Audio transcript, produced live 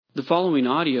The following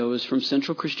audio is from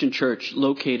Central Christian Church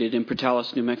located in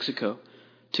Portales, New Mexico.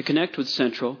 To connect with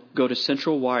Central, go to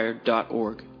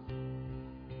centralwired.org.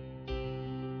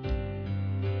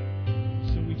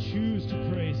 So we choose to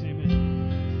praise Him. Amen.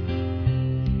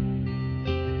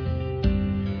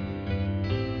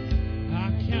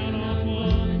 I count on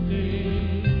one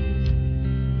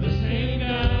thing, the same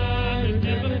God who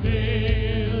never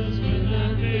fails will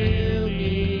not fail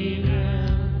me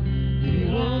now. He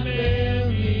won't fail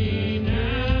me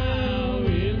now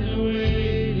in the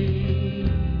waiting.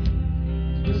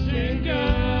 The same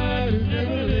God who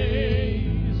never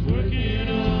lays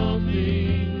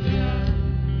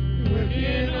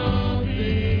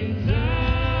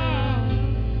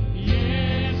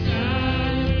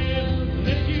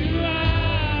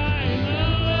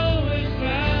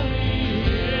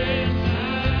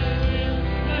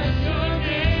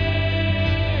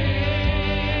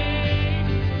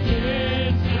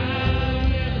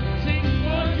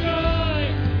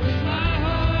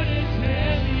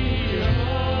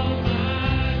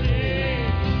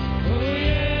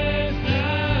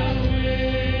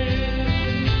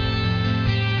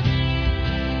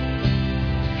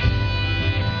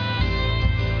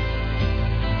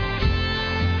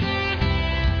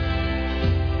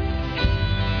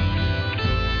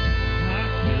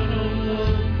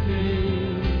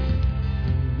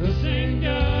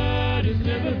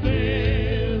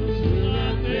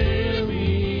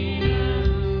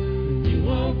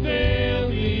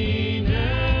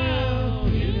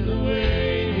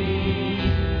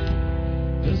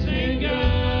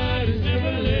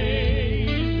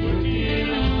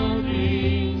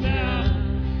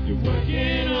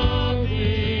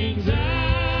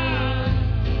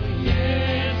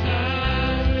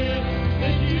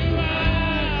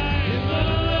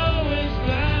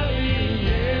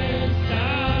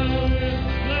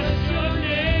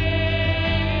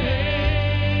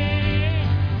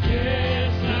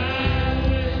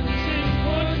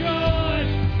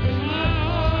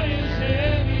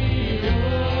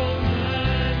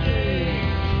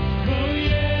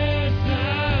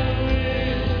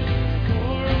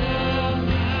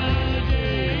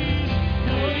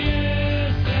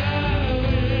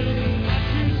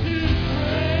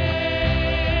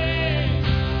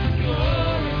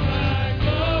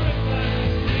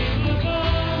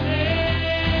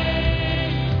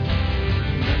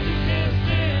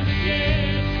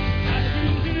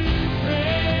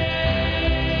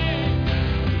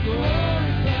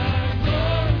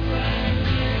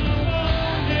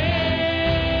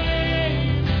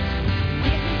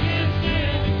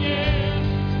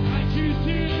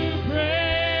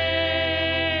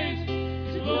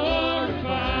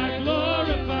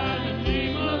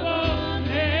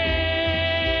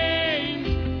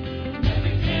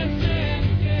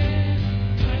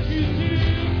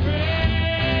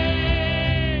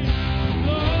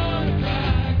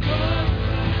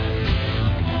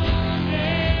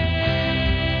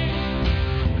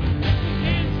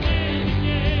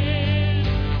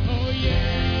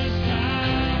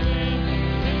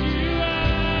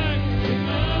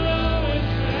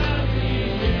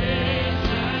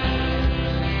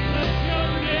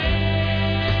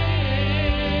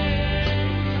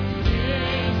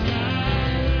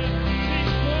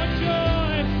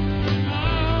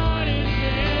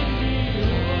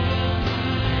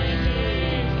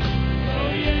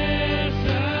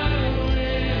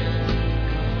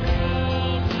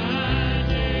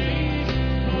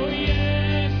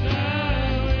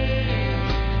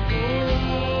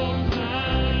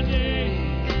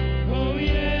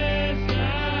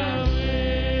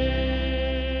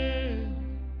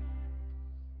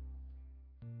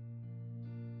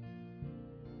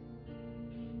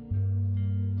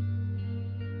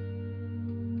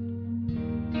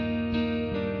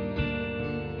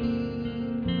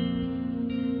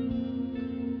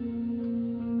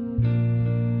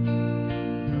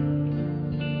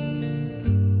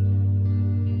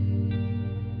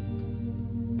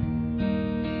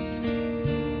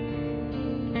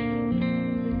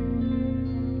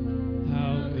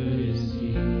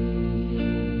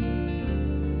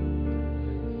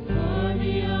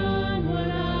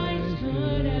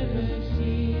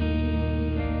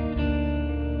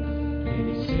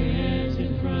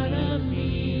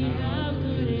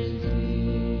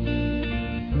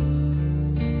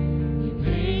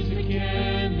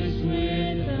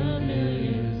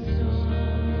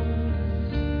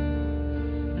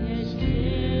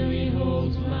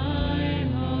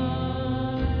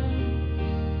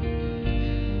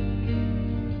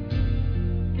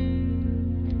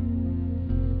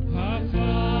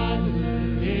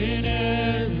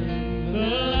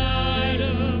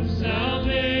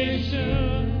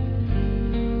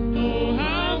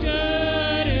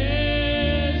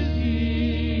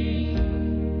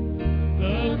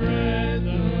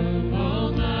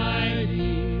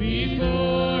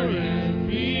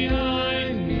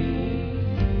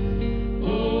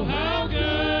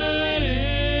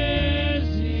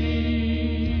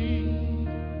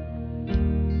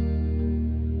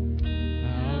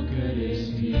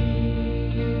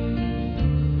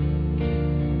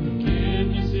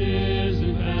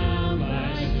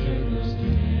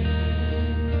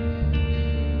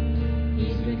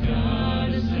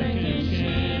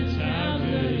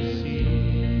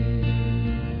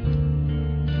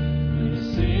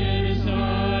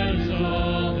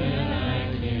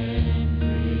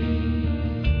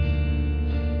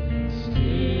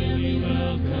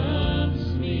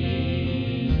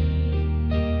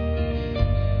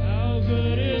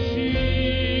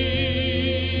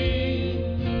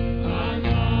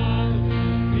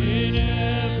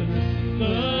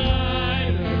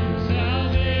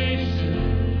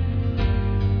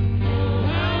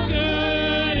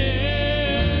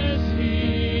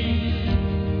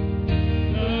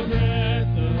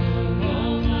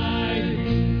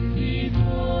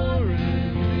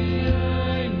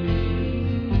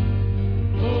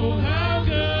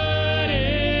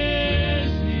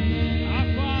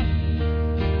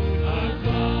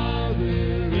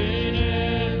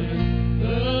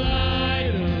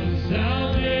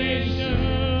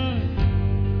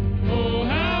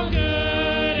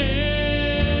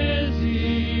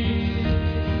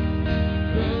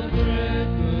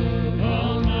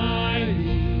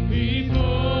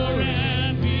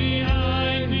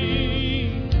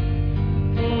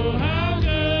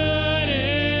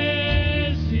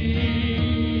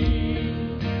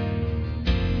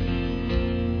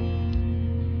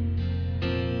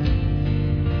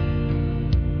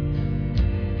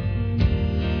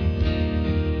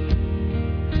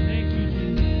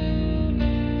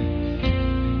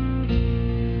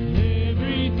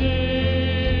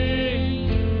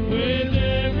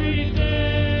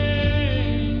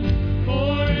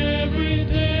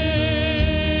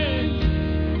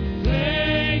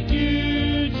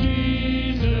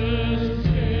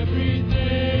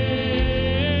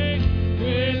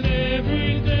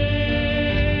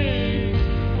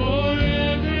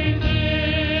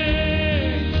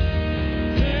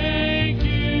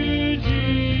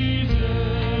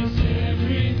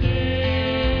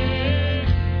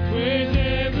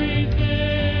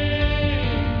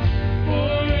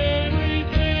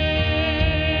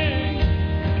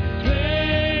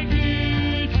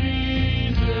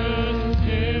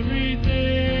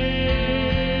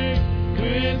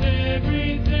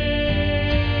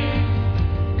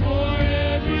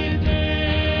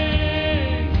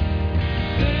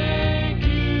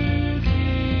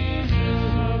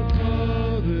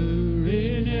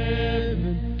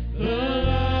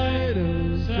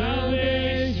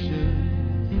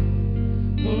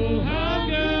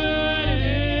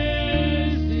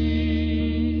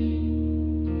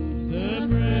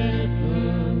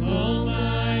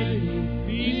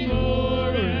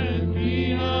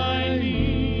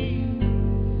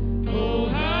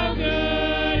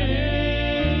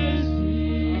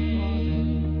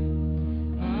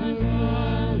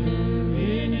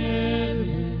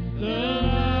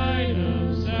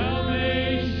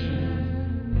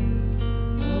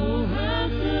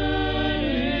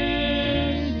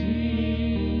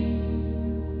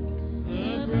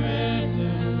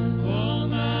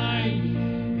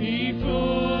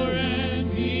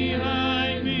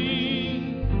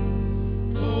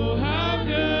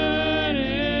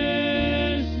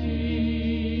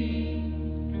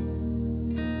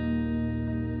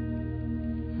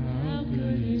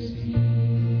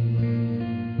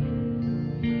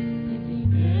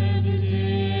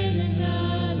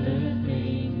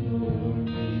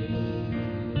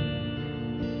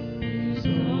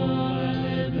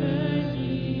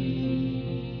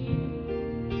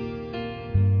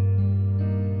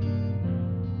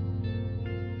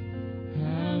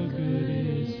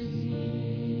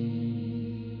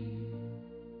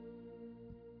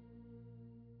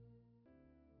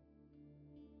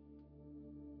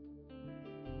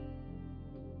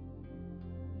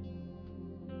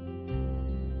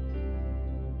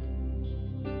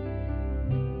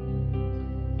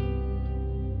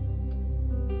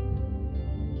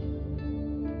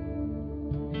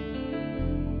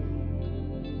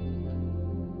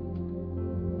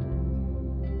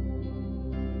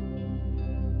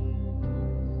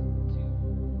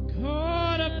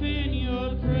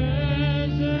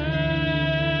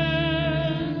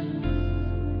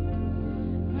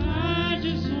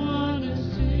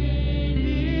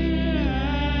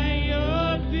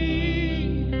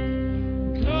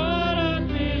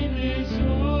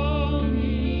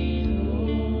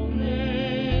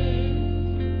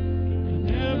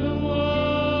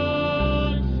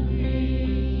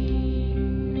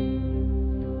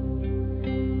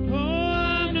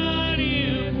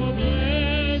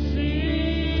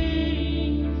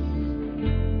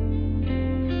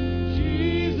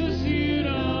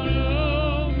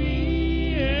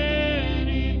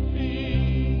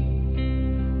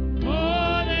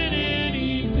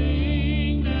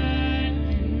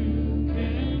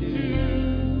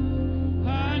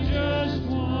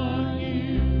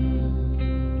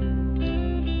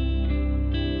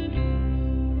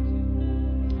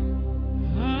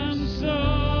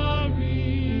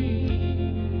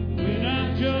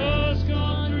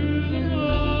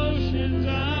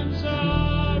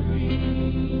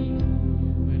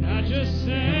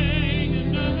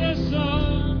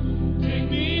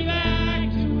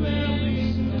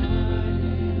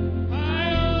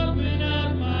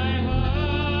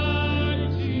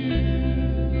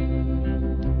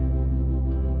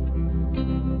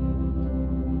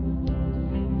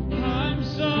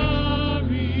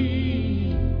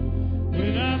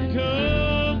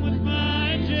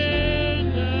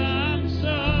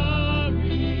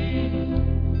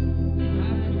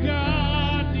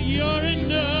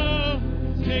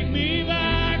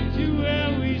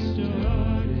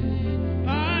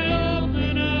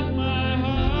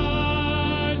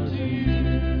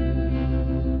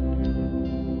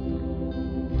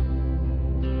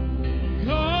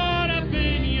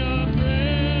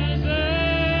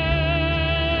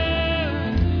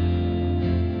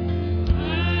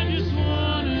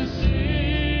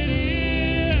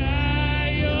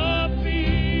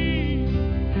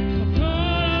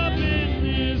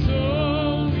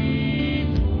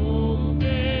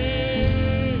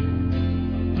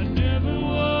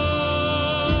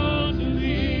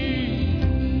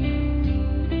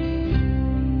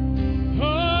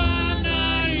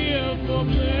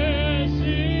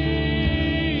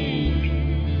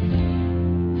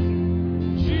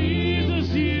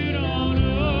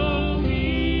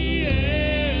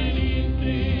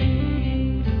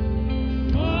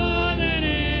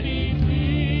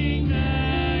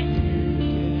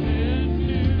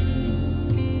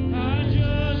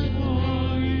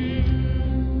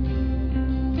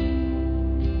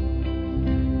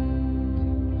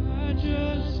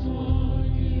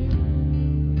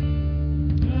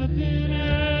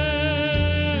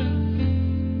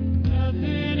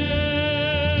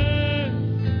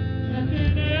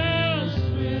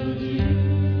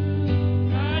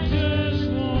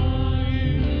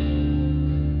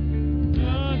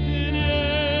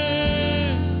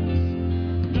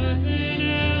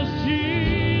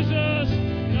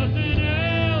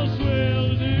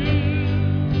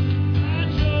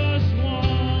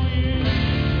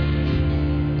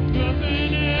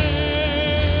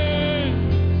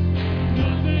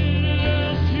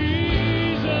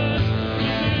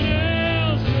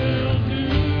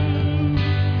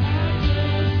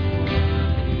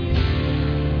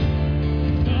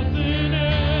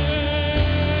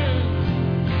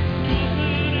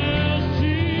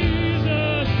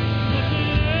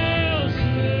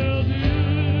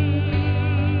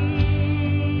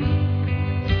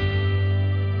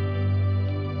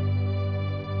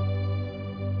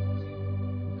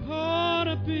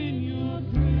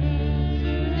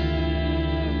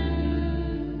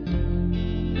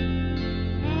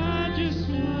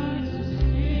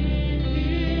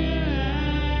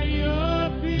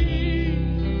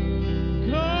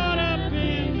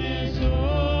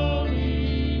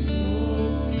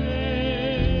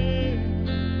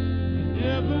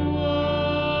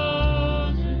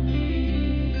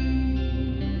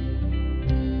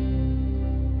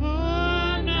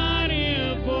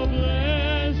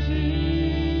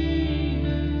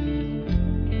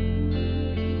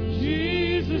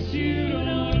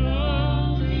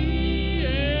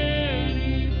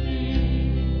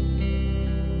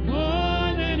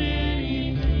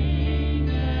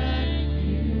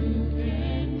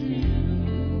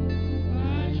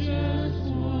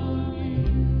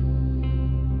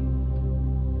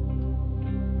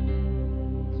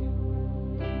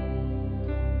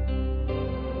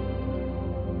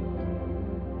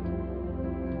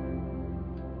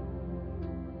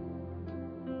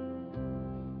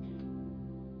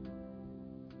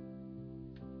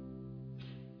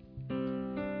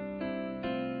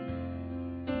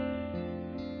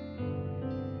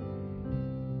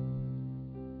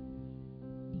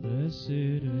Blessed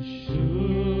assurance,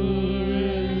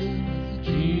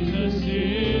 Jesus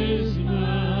is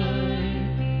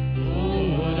mine.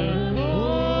 Oh, what a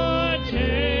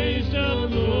foretaste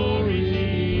of glory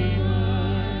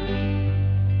divine.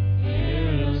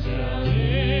 Heir of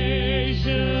salvation,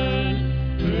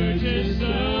 purchase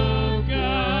of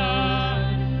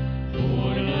God,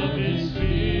 born of His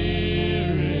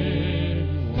Spirit,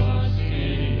 washed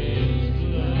in His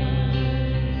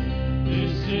blood.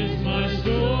 This is my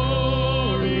story,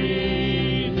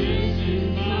 this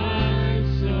is my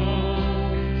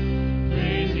song,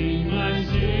 praising my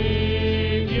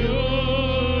Savior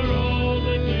all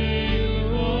the day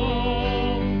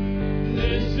long.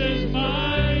 This is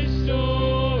my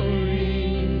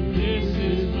story, this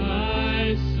is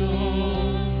my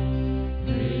song,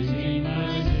 praising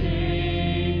my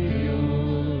Savior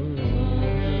all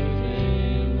the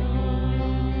day long.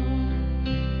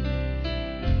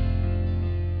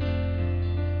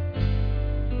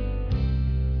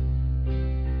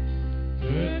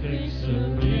 Perfect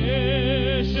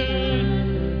submission,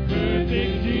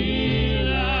 perfect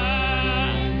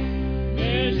delight,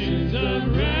 visions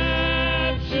of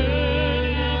rapture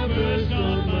now burst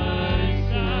on my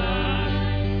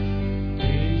sight.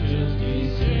 Angels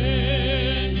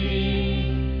descending,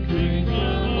 bring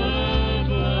from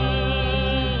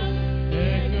above,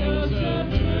 echoes of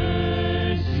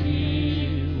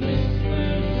mercy,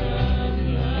 whispers of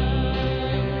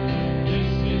love.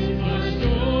 This is my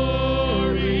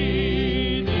story,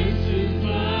 this is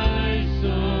my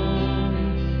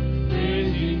song,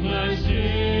 praising my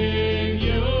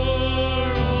Savior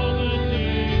all the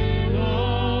day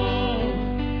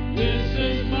long. This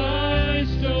is my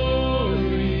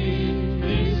story,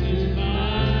 this is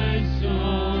my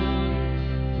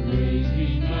song,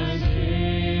 praising my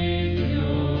Savior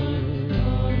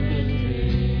all the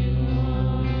day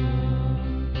long.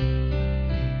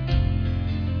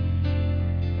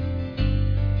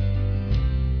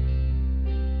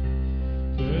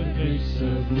 Perfect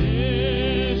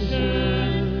submission,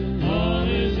 all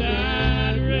is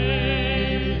at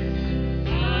rest.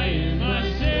 I am my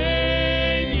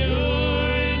Savior,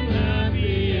 and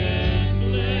happy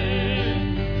and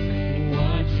blessed,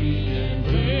 watching and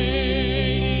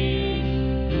waiting,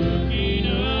 looking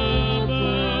above,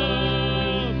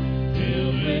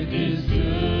 filled with His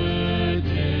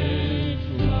goodness,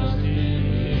 lost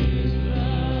in His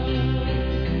love.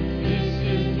 This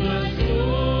is my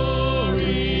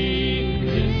story,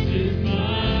 this is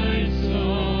my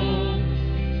song,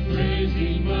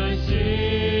 praising my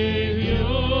Savior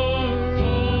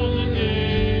all the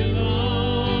day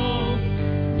long.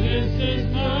 This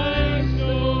is my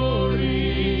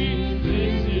story,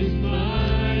 this is my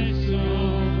song,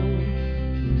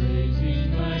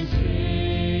 praising my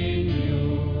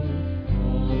Savior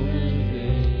all the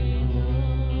day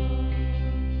long.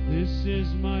 This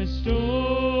is my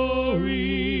story,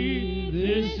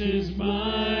 this is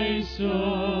my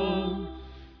song,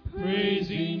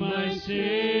 praising my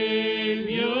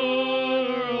Savior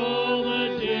all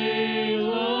the day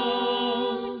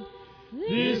long.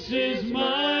 This is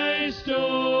my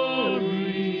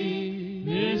story,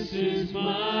 this is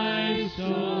my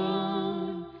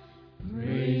song,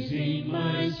 praising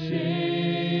my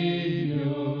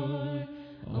Savior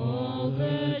all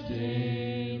the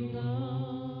day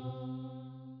long.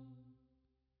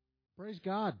 Praise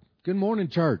God. Good morning,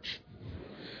 church.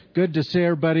 Good to see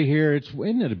everybody here.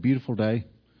 Isn't it a beautiful day?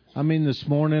 I mean, this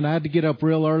morning, I had to get up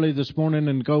real early this morning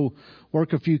and go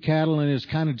work a few cattle, and it's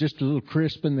kind of just a little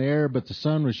crisp in the air, but the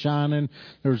sun was shining.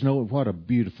 What a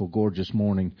beautiful, gorgeous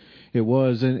morning it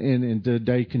was, and the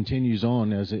day continues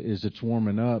on as it's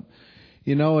warming up.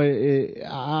 You know,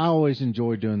 I always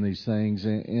enjoy doing these things,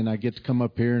 and I get to come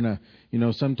up here, and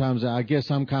sometimes I guess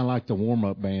I'm kind of like the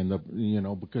warm-up band,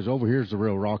 because over here's the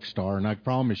real rock star, and I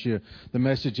promise you, the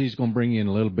message he's going to bring you in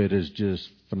a little bit is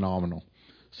just phenomenal.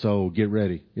 So get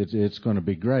ready. It's going to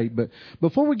be great. But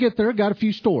before we get there, I got a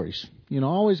few stories. I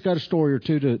always got a story or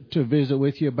two to visit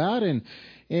with you about, and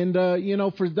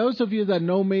for those of you that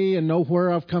know me and know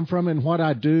where I've come from and what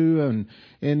I do, and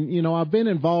I've been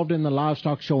involved in the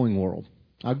livestock showing world.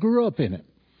 I grew up in it.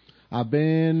 I've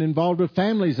been involved with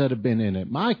families that have been in it.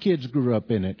 My kids grew up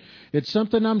in it. It's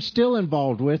something I'm still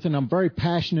involved with, and I'm very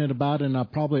passionate about, and I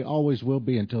probably always will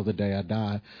be until the day I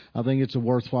die. I think it's a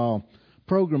worthwhile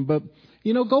program. But,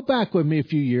 go back with me a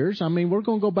few years. I mean, we're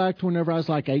going to go back to whenever I was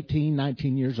like 18,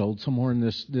 19 years old, somewhere in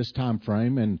this time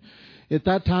frame. And at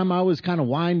that time, I was kind of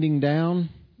winding down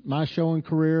my showing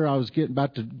career. I was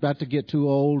about to get too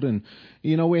old. And,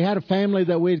 we had a family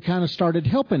that we had kind of started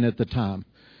helping at the time.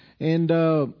 And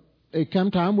it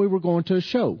come time we were going to a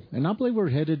show, and I believe we were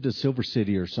headed to Silver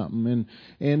City or something.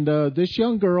 And this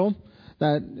young girl,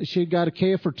 that she got a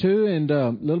calf or two, and a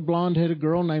little blonde-headed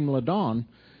girl named LaDawn,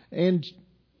 and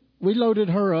we loaded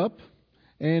her up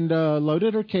and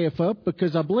loaded her calf up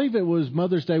because I believe it was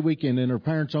Mother's Day weekend, and her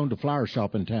parents owned a flower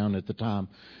shop in town at the time.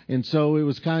 And so it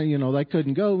was kind of, they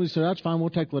couldn't go. We said, that's fine, we'll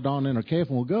take LaDawn and her calf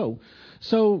and we'll go.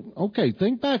 So, okay,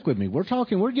 think back with me. We're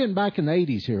getting back in the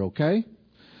 80s here, okay?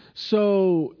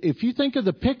 So if you think of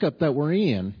the pickup that we're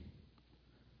in,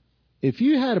 if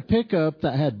you had a pickup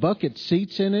that had bucket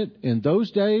seats in it in those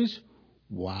days,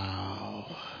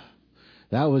 wow,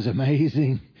 that was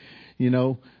amazing.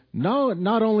 No,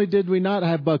 not only did we not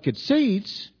have bucket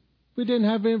seats, we didn't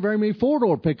have very many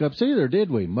four-door pickups either,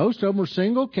 did we? Most of them were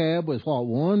single cab with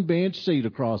one bench seat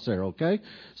across there, okay?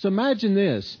 So imagine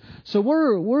this. So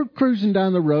we're cruising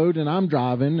down the road, and I'm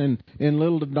driving, and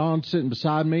little Dawn's sitting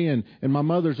beside me, and my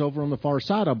mother's over on the far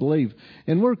side, I believe.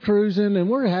 And we're cruising, and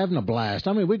we're having a blast.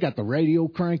 I mean, we got the radio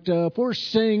cranked up. We're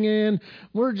singing.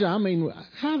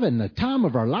 Having the time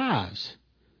of our lives.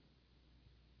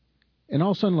 And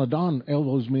all of a sudden, LaDawn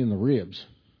elbows me in the ribs.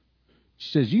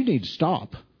 She says, you need to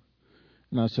stop.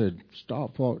 And I said,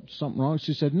 stop? What? Something wrong?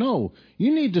 She said, no,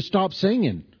 you need to stop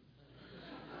singing.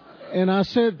 And I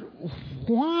said,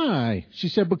 why? She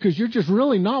said, because you're just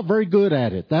really not very good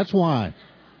at it. That's why.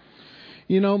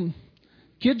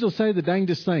 Kids will say the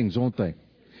dangest things, won't they?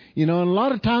 And a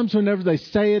lot of times whenever they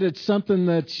say it, it's something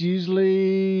that's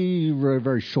usually very,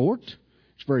 very short.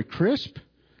 It's very crisp.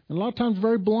 And a lot of times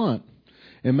very blunt.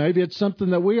 And maybe it's something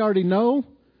that we already know,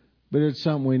 but it's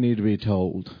something we need to be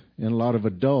told. And a lot of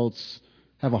adults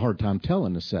have a hard time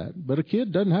telling us that. But a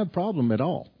kid doesn't have a problem at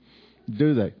all,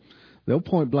 do they? They'll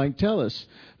point blank tell us.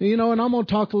 And I'm going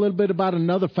to talk a little bit about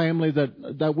another family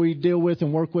that we deal with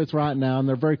and work with right now, and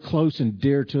they're very close and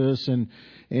dear to us, and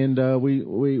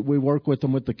we work with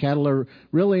them with the cattle. Are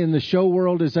really in the show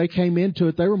world, as they came into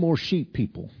it, they were more sheep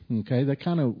people, okay? They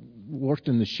kind of worked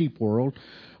in the sheep world.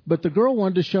 But the girl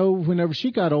wanted to show, whenever she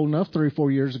got old enough, 3 or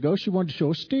 4 years ago, she wanted to show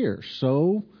a steer.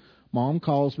 So Mom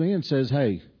calls me and says,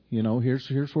 hey, here's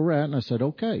where we're at. And I said,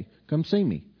 okay, come see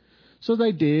me. So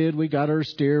they did. We got her a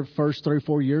steer first 3 or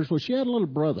 4 years. Well, she had a little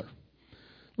brother.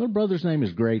 Little brother's name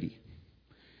is Grady.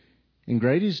 And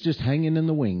Grady's just hanging in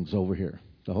the wings over here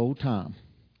the whole time.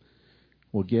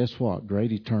 Well, guess what?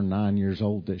 Grady turned 9 years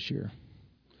old this year.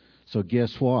 So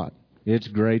guess what? It's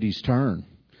Grady's turn.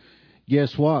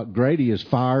 Guess what? Grady is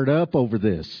fired up over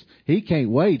this. He can't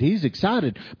wait. He's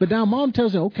excited. But now Mom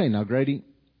tells him, okay, now Grady,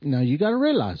 now you got to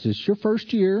realize this is your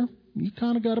first year. You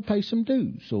kind of got to pay some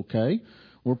dues, okay?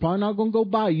 We're probably not going to go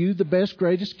buy you the best,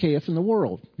 greatest calf in the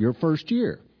world your first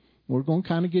year. We're going to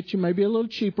kind of get you maybe a little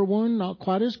cheaper one, not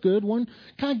quite as good one,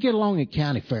 kind of get along at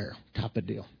county fair type of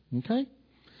deal, okay?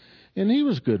 And he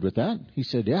was good with that. He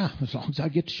said, yeah, as long as I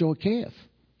get to show a calf,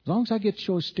 as long as I get to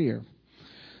show a steer.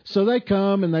 So they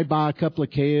come and they buy a couple of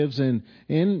calves, and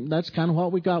that's kind of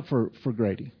what we got for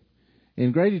Grady.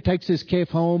 And Grady takes his calf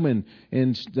home, and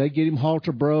they get him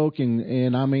halter broke,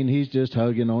 and I mean, he's just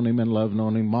hugging on him and loving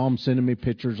on him. Mom's sending me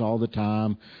pictures all the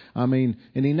time. I mean,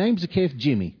 and he names the calf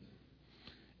Jimmy.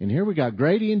 And here we got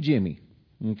Grady and Jimmy,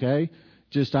 okay?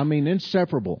 Just, I mean,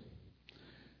 inseparable.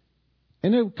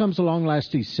 And it comes along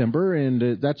last December,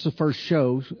 and that's the first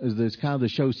show. It's kind of the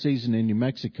show season in New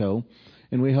Mexico.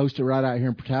 And we host it right out here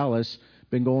in Portales.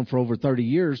 Been going for over 30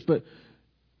 years. But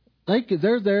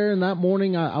they're there, and that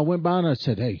morning I went by and I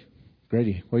said, hey,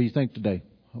 Grady, what do you think today?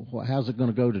 How's it going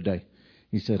to go today?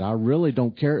 He said, I really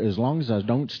don't care as long as I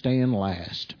don't stand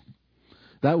last.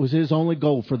 That was his only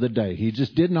goal for the day. He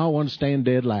just did not want to stand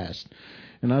dead last.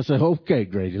 And I said, okay,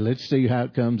 Grady, let's see how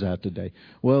it comes out today.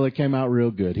 Well, it came out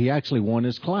real good. He actually won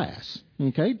his class.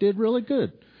 Okay, did really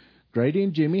good. Grady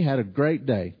and Jimmy had a great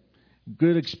day.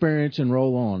 Good experience, and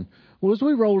roll on. Well, as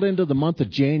we rolled into the month of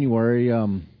January,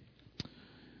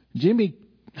 Jimmy,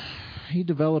 he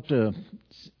developed a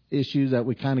issue that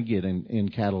we kind of get in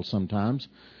cattle sometimes.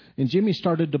 And Jimmy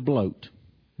started to bloat,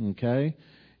 okay?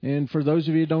 And for those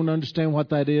of you who don't understand what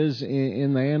that is,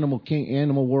 in the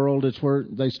animal world, it's where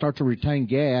they start to retain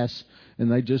gas,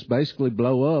 and they just basically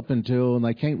blow up until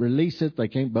they can't release it, they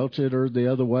can't belch it or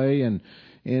the other way, and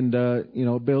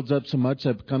it builds up so much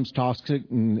that it becomes toxic,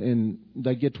 and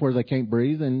they get to where they can't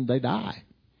breathe, and they die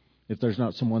if there's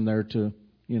not someone there to,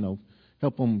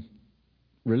 help them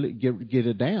really get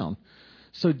it down.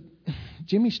 So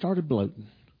Jimmy started bloating,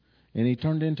 and he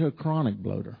turned into a chronic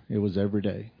bloater. It was every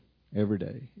day.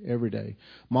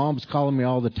 Mom's calling me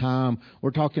all the time. We're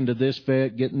talking to this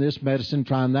vet, getting this medicine,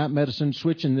 trying that medicine,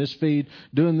 switching this feed,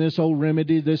 doing this old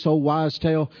remedy, this old wise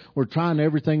tale. We're trying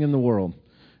everything in the world.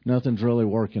 Nothing's really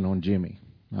working on Jimmy.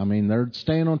 I mean, they're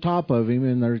staying on top of him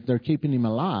and they're keeping him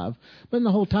alive. But in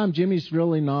the whole time, Jimmy's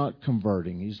really not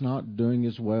converting. He's not doing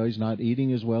as well. He's not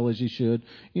eating as well as he should.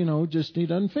 Just he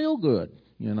doesn't feel good,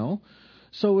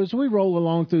 So as we roll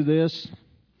along through this,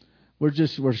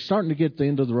 we're starting to get to the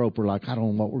end of the rope. We're like, I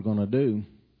don't know what we're going to do.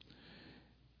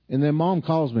 And then Mom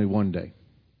calls me one day.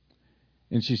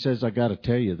 And she says, I got to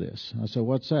tell you this. I said,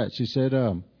 what's that? She said,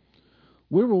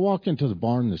 we were walking to the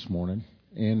barn this morning,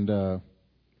 and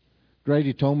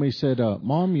Grady told me, he said,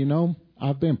 Mom,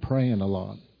 I've been praying a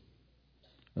lot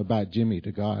about Jimmy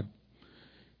to God.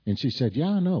 And she said, yeah,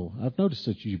 I know. I've noticed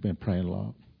that you've been praying a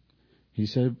lot. He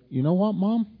said, you know what,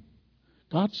 Mom?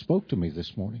 God spoke to me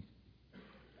this morning.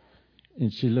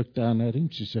 And she looked down at him.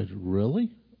 She said, really?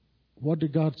 What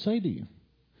did God say to you?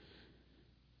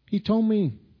 He told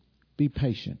me, be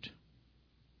patient.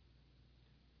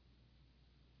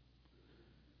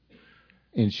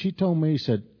 And she told me, he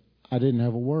said, I didn't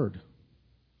have a word.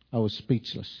 I was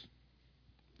speechless.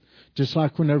 Just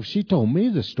like whenever she told me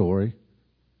the story,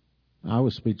 I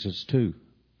was speechless too.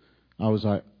 I was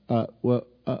like, I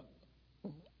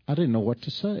didn't know what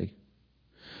to say.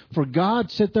 For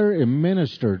God sat there and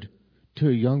ministered to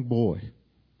a young boy,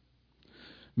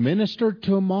 ministered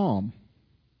to a mom,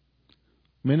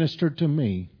 ministered to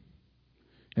me,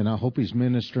 and I hope He's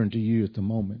ministering to you at the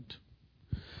moment.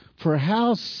 For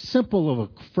how simple of a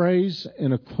phrase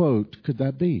and a quote could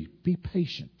that be? Be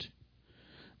patient.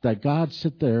 That God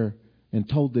sat there and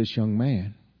told this young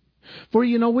man. For,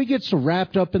 we get so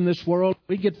wrapped up in this world.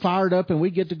 We get fired up and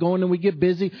we get to going and we get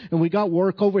busy and we got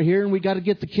work over here and we got to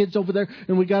get the kids over there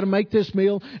and we got to make this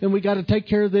meal and we got to take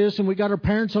care of this and we got our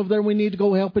parents over there and we need to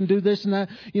go help and do this and that.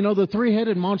 The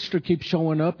three-headed monster keeps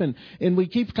showing up and we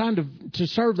keep trying to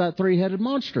serve that three-headed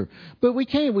monster. But we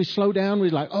can't. We slow down.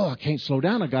 We're like, I can't slow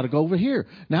down. I got to go over here.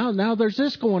 Now there's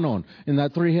this going on. And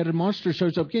that three-headed monster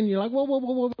shows up again. You're like,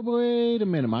 whoa, wait a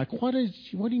minute, Mike. What do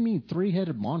you mean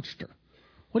three-headed monster?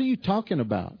 What are you talking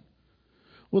about?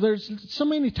 Well, there's so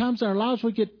many times in our lives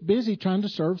we get busy trying to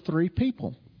serve three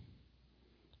people.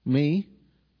 Me,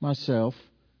 myself,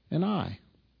 and I.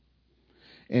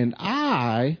 And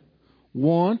I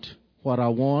want what I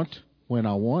want when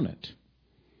I want it.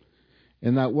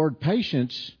 And that word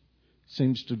patience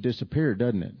seems to disappear,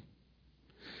 doesn't it?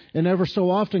 And ever so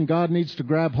often God needs to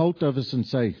grab hold of us and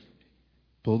say,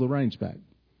 pull the reins back.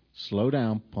 Slow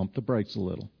down, pump the brakes a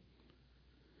little.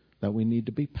 That we need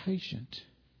to be patient.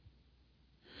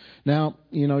 Now,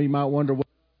 you might wonder,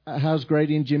 how's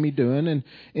Grady and Jimmy doing?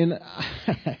 And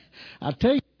I'll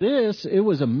tell you this, it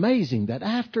was amazing that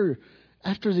after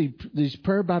these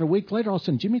prayer about a week later, all of a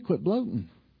sudden Jimmy quit bloating.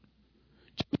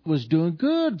 Jimmy was doing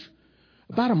good.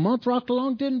 About a month rocked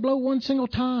along, didn't bloat one single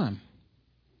time.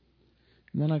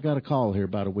 And then I got a call here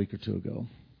about a week or two ago.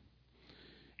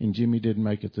 And Jimmy didn't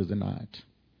make it through the night.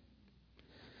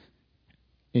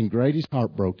 And Grady's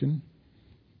heartbroken.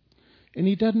 And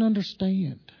he doesn't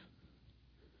understand.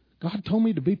 God told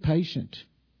me to be patient.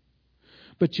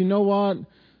 But you know what?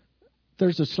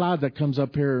 There's a slide that comes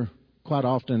up here quite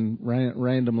often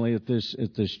randomly at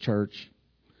this church.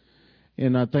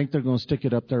 And I think they're going to stick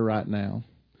it up there right now.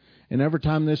 And every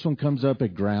time this one comes up,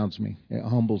 it grounds me. It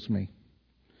humbles me.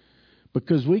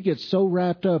 Because we get so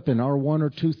wrapped up in our one or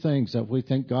two things that we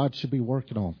think God should be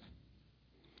working on.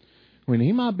 When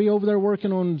He might be over there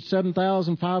working on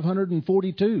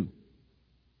 7,542.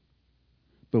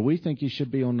 But we think He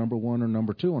should be on number 1 or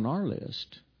number 2 on our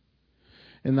list.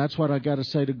 And that's what I got to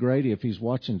say to Grady if he's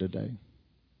watching today.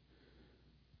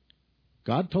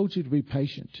 God told you to be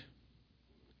patient.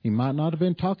 He might not have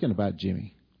been talking about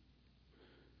Jimmy.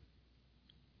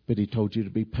 But He told you to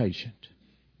be patient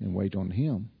and wait on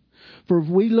Him. For if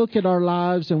we look at our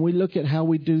lives and we look at how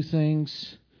we do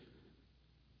things,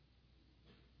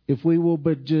 if we will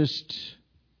but just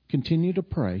continue to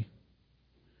pray,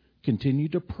 continue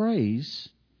to praise,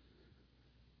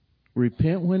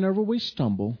 repent whenever we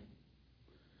stumble,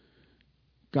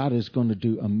 God is going to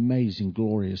do amazing,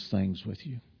 glorious things with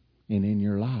you and in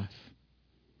your life.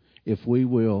 If we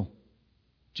will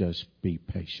just be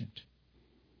patient.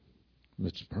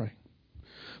 Let's pray.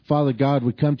 Father God,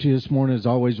 we come to you this morning. As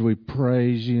always, we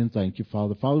praise you and thank you,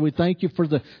 Father. Father, we thank you for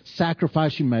the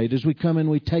sacrifice you made. As we come and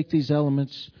we take these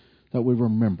elements, that we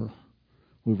remember.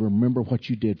 We remember what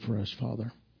you did for us,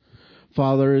 Father.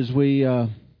 Father, as we,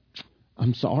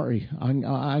 I'm sorry. I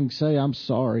can say I'm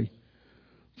sorry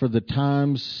for the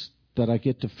times that I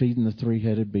get to feeding the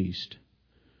three-headed beast.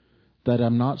 That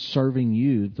I'm not serving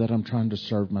you, that I'm trying to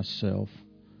serve myself.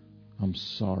 I'm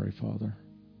sorry, Father.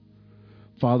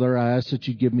 Father, I ask that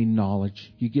you give me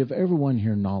knowledge. You give everyone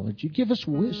here knowledge. You give us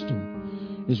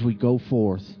wisdom as we go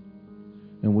forth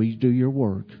and we do your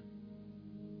work.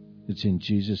 It's in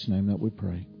Jesus' name that we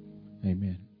pray.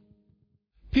 Amen.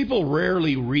 People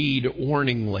rarely read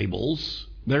warning labels.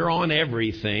 They're on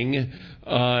everything.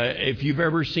 If you've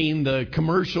ever seen the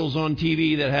commercials on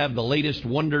TV that have the latest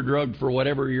wonder drug for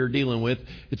whatever you're dealing with,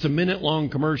 it's a minute-long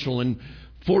commercial, and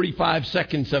 45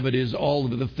 seconds of it is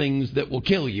all of the things that will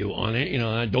kill you on it. You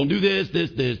know, don't do this,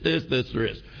 or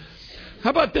this. How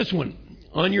about this one?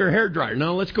 On your hairdryer.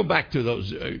 Now, let's go back to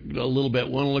those a little bit.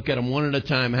 We want to look at them one at a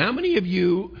time. How many of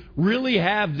you really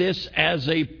have this as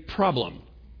a problem?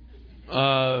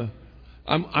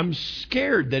 I'm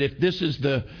scared that if this is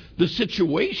the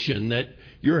situation that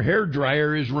your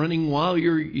hairdryer is running while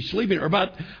you're sleeping. Or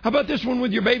how about this one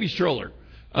with your baby stroller?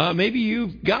 Maybe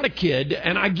you've got a kid,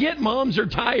 and I get moms are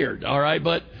tired, all right,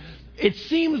 but it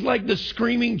seems like the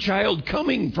screaming child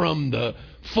coming from the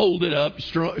folded up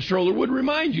stroller would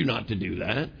remind you not to do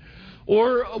that.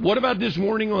 Or what about this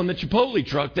morning on the Chipotle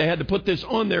truck? They had to put this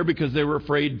on there because they were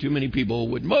afraid too many people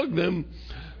would mug them.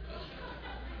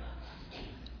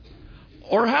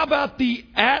 Or how about the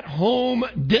at-home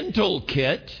dental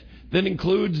kit that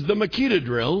includes the Makita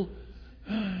drill?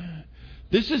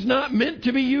 This is not meant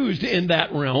to be used in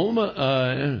that realm.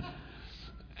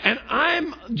 And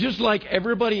I'm just like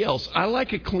everybody else. I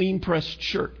like a clean pressed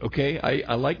shirt, okay?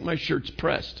 I like my shirts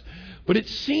pressed. But it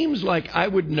seems like I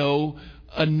would know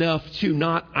enough to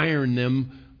not iron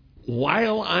them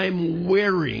while I'm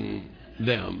wearing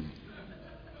them.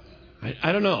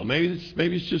 I don't know. Maybe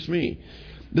it's just me.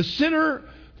 The Center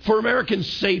for American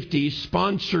Safety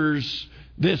sponsors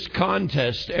this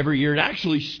contest every year. It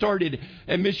actually started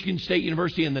at Michigan State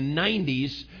University in the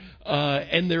 90s.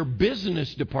 And their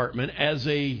business department as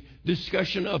a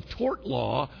discussion of tort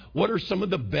law. What are some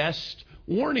of the best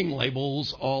warning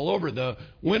labels all over? The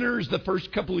winners the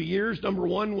first couple of years, number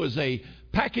one was a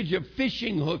package of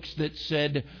fishing hooks that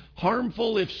said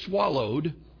harmful if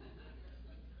swallowed.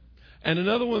 And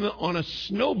another one on a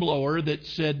snowblower that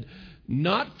said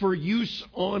not for use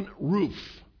on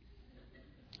roof.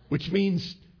 Which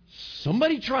means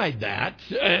somebody tried that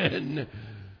and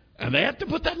they have to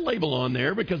put that label on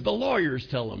there because the lawyers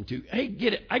tell them to.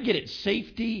 Hey, I get it.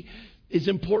 Safety is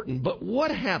important. But what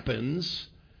happens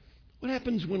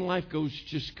when life goes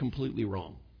just completely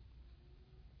wrong?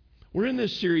 We're in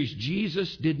this series,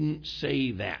 Jesus Didn't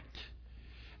Say That.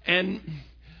 And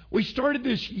we started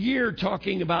this year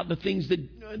talking about the things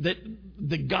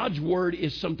that God's Word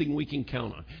is something we can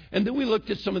count on. And then we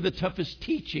looked at some of the toughest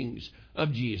teachings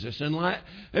of Jesus.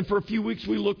 And for a few weeks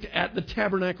we looked at the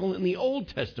tabernacle in the Old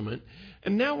Testament.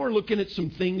 And now we're looking at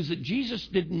some things that Jesus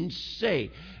didn't say.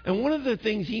 And one of the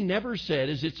things he never said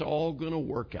is it's all going to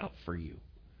work out for you.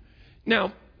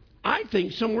 Now, I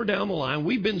think somewhere down the line,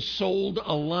 we've been sold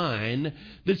a line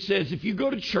that says if you go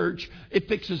to church, it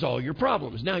fixes all your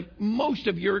problems. Now, most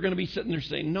of you are going to be sitting there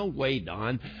saying, no way,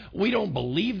 Don. We don't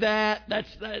believe that.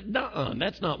 That's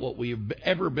not what we've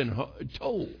ever been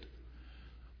told.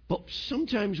 But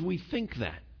sometimes we think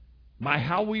that by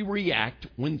how we react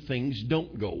when things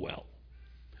don't go well.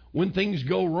 When things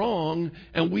go wrong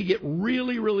and we get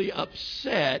really, really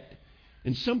upset.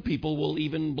 And some people will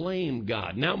even blame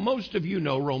God. Now, most of you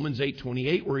know Romans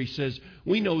 8:28, where he says,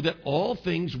 we know that all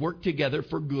things work together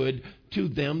for good to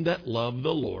them that love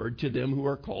the Lord, to them who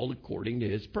are called according to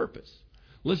his purpose.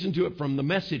 Listen to it from the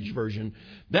Message version.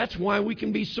 That's why we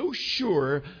can be so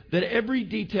sure that every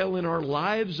detail in our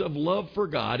lives of love for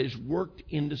God is worked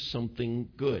into something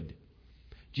good.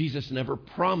 Jesus never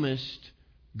promised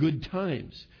good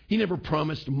times. He never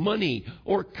promised money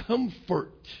or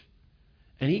comfort.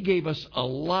 And he gave us a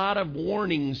lot of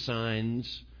warning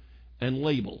signs and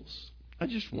labels. I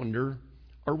just wonder,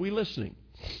 are we listening?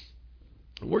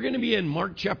 We're going to be in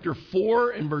Mark chapter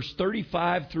 4 and verse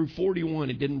 35 through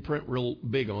 41. It didn't print real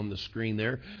big on the screen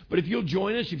there. But if you'll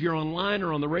join us, if you're online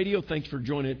or on the radio, thanks for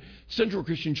joining Central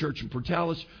Christian Church in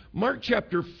Portales. Mark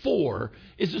chapter 4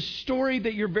 is a story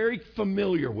that you're very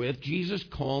familiar with, Jesus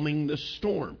calming the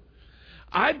storm.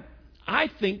 I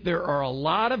think there are a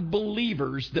lot of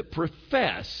believers that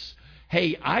profess,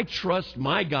 hey, I trust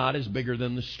my God is bigger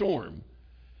than the storm.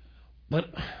 But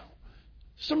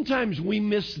sometimes we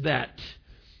miss that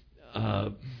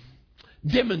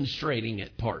demonstrating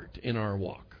it part in our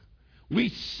walk. We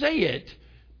say it,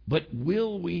 but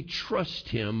will we trust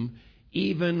him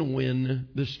even when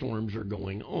the storms are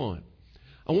going on?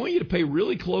 I want you to pay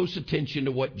really close attention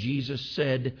to what Jesus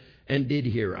said and did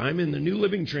here. I'm in the New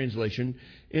Living Translation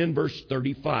in verse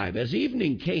 35. As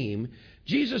evening came,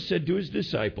 Jesus said to his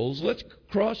disciples, let's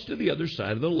cross to the other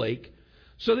side of the lake.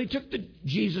 So they took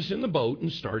Jesus in the boat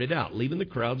and started out, leaving the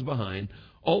crowds behind,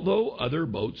 although other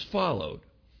boats followed.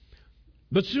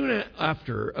 But soon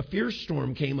after, a fierce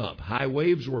storm came up. High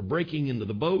waves were breaking into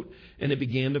the boat, and it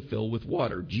began to fill with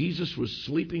water. Jesus was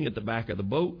sleeping at the back of the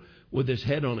boat with his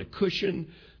head on a cushion.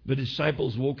 The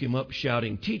disciples woke him up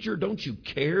shouting, "Teacher, don't you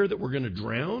care that we're going to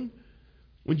drown?"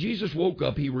 When Jesus woke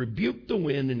up, he rebuked the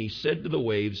wind, and he said to the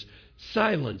waves,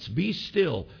 "Silence, be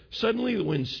still." Suddenly the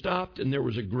wind stopped, and there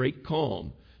was a great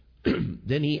calm.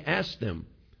 Then he asked them,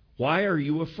 "Why are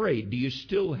you afraid? Do you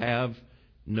still have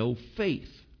no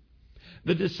faith?"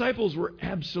 The disciples were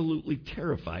absolutely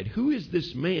terrified. "Who is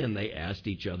this man," they asked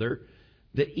each other,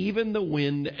 "that even the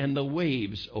wind and the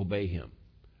waves obey him?"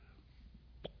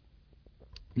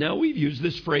 Now, we've used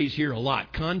this phrase here a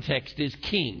lot. Context is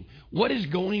king. What is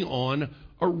going on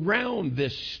around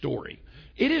this story?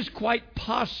 It is quite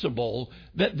possible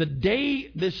that the day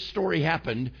this story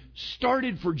happened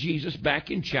started for Jesus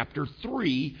back in chapter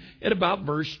 3 at about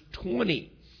verse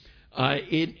 20.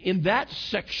 In that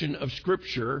section of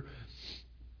Scripture,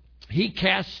 he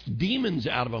cast demons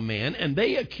out of a man, and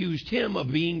they accused him of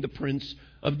being the prince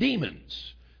of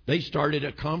demons. They started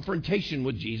a confrontation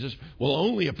with Jesus. Well,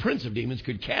 only a prince of demons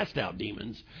could cast out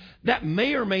demons. That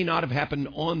may or may not have happened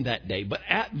on that day, but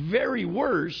at very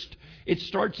worst, it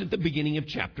starts at the beginning of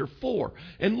chapter 4.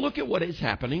 And look at what is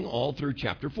happening all through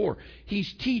chapter 4.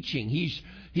 He's teaching.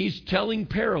 He's telling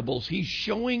parables. He's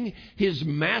showing his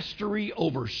mastery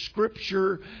over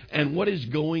Scripture and what is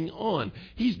going on.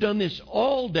 He's done this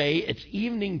all day. It's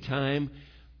evening time,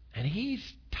 and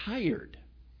he's tired.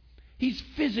 He's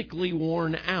physically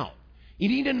worn out. You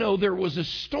need to know there was a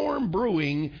storm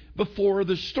brewing before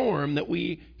the storm that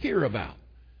we hear about,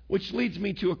 which leads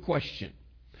me to a question.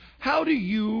 How do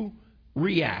you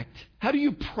react? How do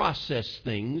you process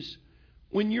things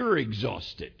when you're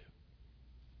exhausted?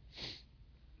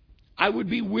 I would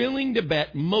be willing to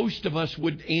bet most of us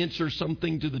would answer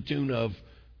something to the tune of,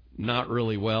 "Not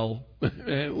really well."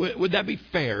 Would that be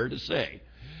fair to say?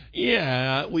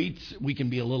 Yeah, we can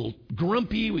be a little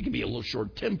grumpy. We can be a little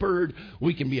short-tempered.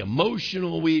 We can be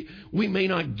emotional. We may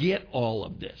not get all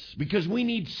of this because we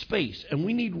need space and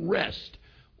we need rest.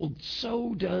 Well,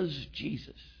 so does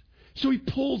Jesus. So he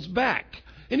pulls back.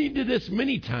 And he did this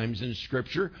many times in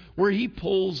Scripture where he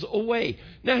pulls away.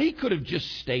 Now, he could have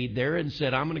just stayed there and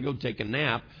said, "I'm going to go take a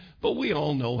nap," but we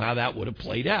all know how that would have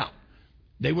played out.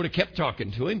 They would have kept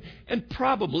talking to him, and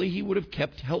probably he would have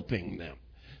kept helping them.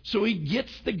 So he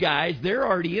gets the guys, they're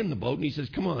already in the boat, and he says,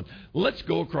 "Come on, let's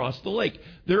go across the lake."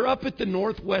 They're up at the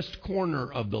northwest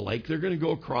corner of the lake. They're going to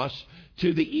go across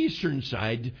to the eastern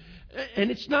side,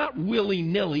 and it's not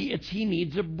willy-nilly, it's he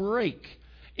needs a break.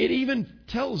 It even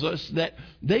tells us that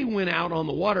they went out on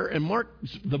the water, and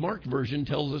the Mark version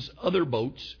tells us other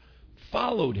boats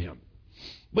followed him.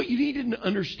 But you need to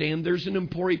understand there's an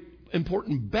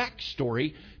important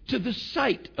backstory to the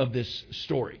site of this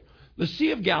story. The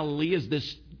Sea of Galilee is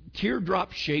this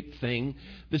teardrop-shaped thing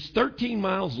that's 13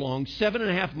 miles long,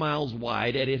 7.5 miles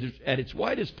wide at its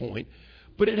widest point,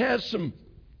 but it has some,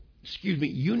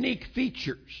 unique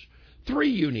features. 3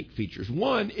 unique features.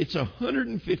 One, it's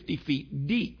 150 feet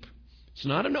deep. It's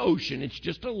not an ocean, it's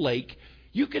just a lake.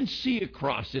 You can see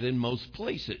across it in most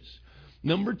places.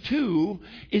 Number 2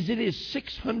 is it is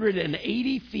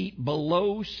 680 feet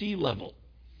below sea level.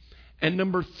 And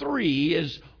number 3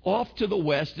 is off to the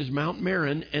west is Mount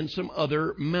Meron and some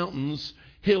other mountains,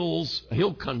 hills,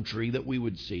 hill country that we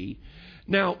would see.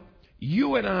 Now,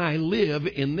 you and I live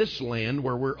in this land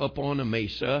where we're up on a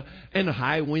mesa and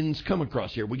high winds come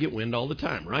across here. We get wind all the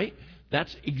time, right?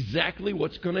 That's exactly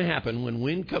what's going to happen when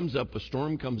wind comes up, a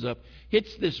storm comes up,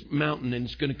 hits this mountain, and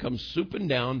it's going to come swooping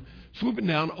down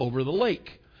over the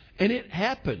lake. And it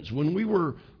happens. When we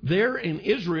were there in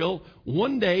Israel,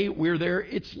 one day we're there,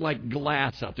 it's like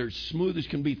glass out there. It's smooth as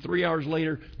can be. 3 hours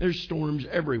later, there's storms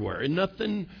everywhere. And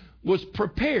nothing was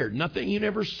prepared. You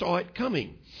never saw it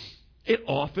coming. It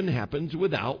often happens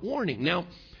without warning. Now,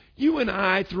 you and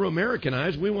I, through American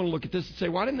eyes, we want to look at this and say,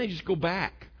 why didn't they just go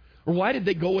back? Or why did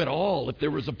they go at all if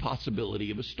there was a possibility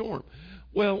of a storm?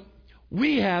 Well,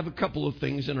 we have a couple of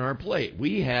things in our plate.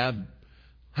 We have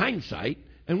hindsight,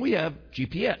 and we have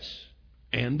GPS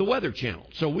and the Weather Channel.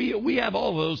 So we have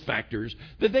all those factors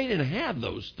that they didn't have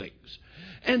those things.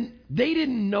 And they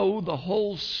didn't know the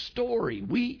whole story.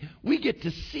 We get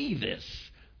to see this.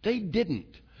 They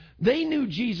didn't. They knew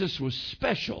Jesus was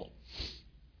special,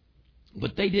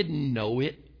 but they didn't know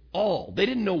it all. They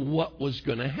didn't know what was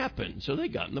going to happen, so they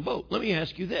got in the boat. Let me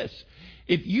ask you this.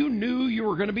 If you knew you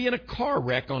were going to be in a car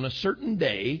wreck on a certain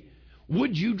day,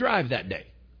 would you drive that day?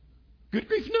 Good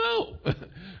grief, no.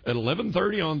 At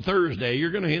 11:30 on Thursday, you're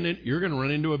going to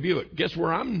run into a Buick. Guess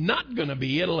where I'm not going to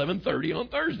be at 11:30 on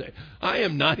Thursday?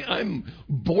 I'm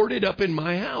boarded up in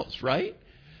my house, right?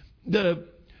 The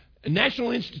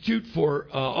National Institute for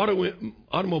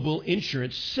Automobile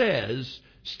Insurance says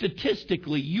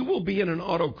statistically you will be in an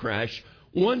auto crash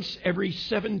once every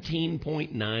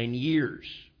 17.9 years.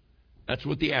 That's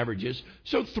what the average is.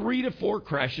 So 3 to 4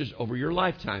 crashes over your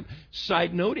lifetime.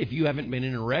 Side note, if you haven't been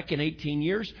in a wreck in 18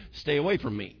 years, stay away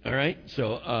from me. All right?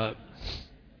 So,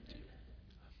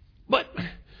 but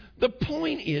the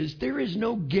point is there is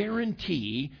no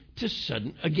guarantee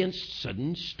against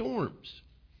sudden storms.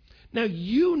 Now,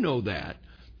 you know that,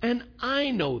 and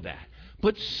I know that.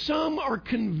 But some are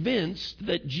convinced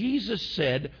that Jesus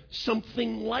said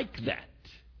something like that.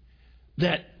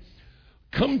 That,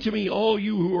 come to me, all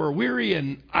you who are weary,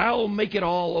 and I'll make it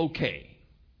all okay.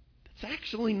 That's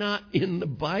actually not in the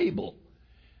Bible.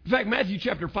 In fact, Matthew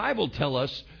chapter 5 will tell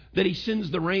us that he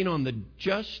sends the rain on the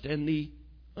just and the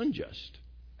unjust.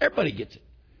 Everybody gets it.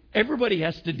 Everybody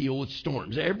has to deal with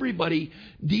storms. Everybody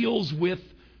deals with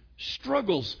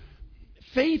struggles.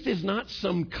 Faith is not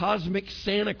some cosmic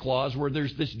Santa Claus where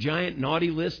there's this giant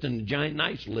naughty list and a giant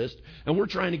nice list, and we're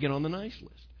trying to get on the nice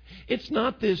list. It's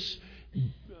not this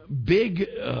big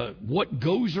what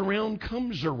goes around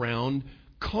comes around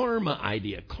karma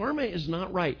idea. Karma is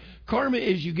not right. Karma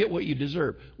is you get what you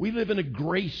deserve. We live in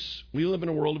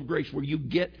a world of grace where you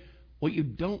get what you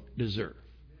don't deserve.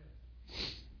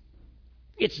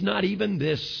 It's not even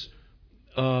this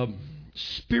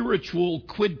spiritual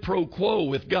quid pro quo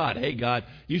with God. Hey, God,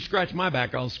 you scratch my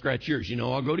back, I'll scratch yours. You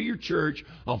know, I'll go to your church.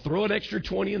 I'll throw an extra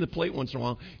 20 in the plate once in a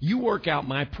while. You work out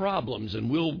my problems, and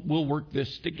we'll work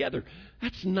this together.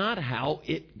 That's not how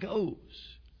it goes.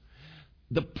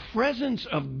 The presence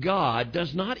of God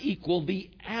does not equal the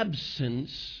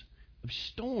absence of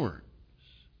storms.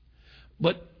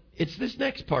 But it's this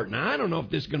next part. Now, I don't know if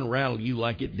this is going to rattle you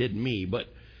like it did me, but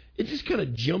it just kind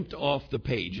of jumped off the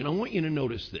page. And I want you to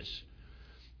notice this.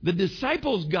 The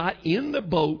disciples got in the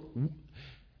boat,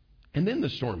 and then the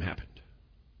storm happened.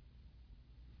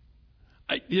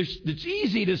 It's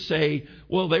easy to say,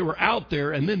 well, they were out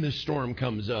there, and then this storm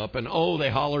comes up, and they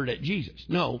hollered at Jesus.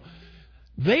 No,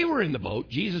 they were in the boat.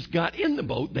 Jesus got in the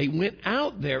boat. They went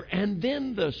out there, and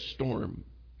then the storm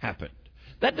happened.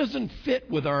 That doesn't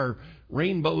fit with our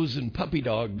rainbows and puppy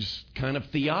dogs kind of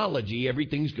theology.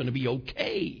 Everything's going to be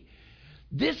okay.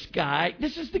 This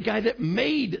is the guy that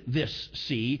made this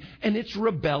sea, and it's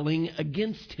rebelling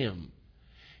against him.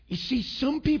 You see,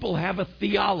 some people have a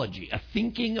theology, a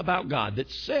thinking about God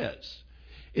that says,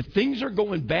 if things are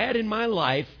going bad in my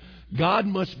life, God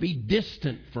must be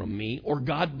distant from me, or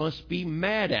God must be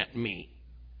mad at me.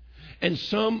 And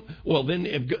then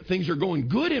if things are going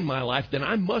good in my life, then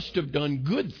I must have done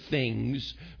good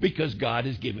things because God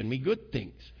has given me good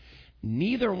things.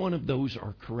 Neither one of those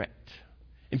are correct.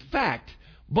 In fact,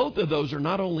 both of those are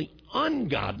not only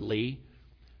ungodly,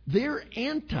 they're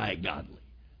anti-godly.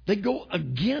 They go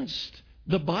against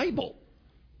the Bible.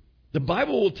 The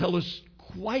Bible will tell us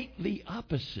quite the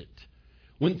opposite.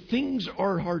 When things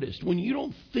are hardest, when you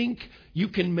don't think you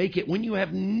can make it, when you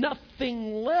have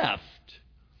nothing left,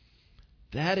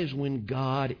 that is when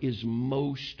God is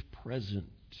most present.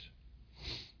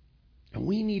 And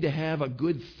we need to have a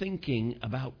good thinking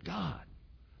about God.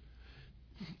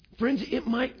 Friends, it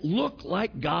might look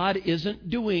like God isn't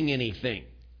doing anything.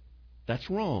 That's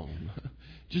wrong.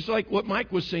 Just like what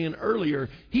Mike was saying earlier,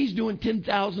 he's doing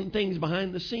 10,000 things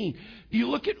behind the scene. You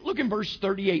look in verse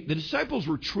 38. The disciples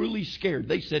were truly scared.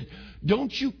 They said,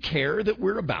 "Don't you care that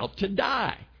we're about to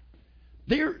die?"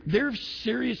 They're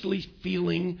seriously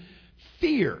feeling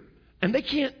fear, and they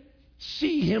can't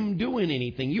see him doing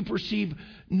anything. You perceive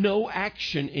no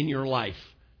action in your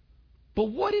life. But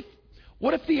what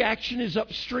if the action is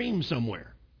upstream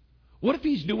somewhere? What if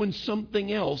he's doing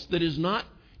something else that is not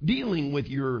dealing with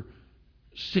your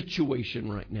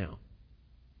situation right now?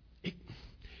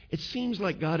 It seems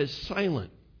like God is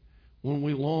silent when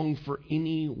we long for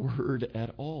any word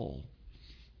at all.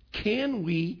 Can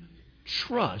we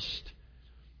trust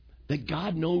that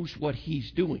God knows what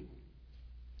he's doing?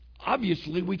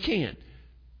 Obviously we can.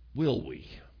 Will we?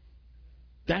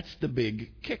 That's the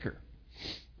big kicker.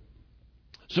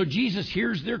 So Jesus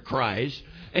hears their cries,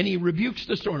 and he rebukes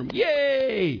the storm.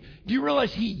 Yay! Do you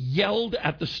realize he yelled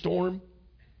at the storm?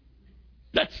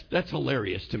 That's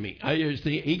hilarious to me.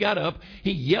 He got up,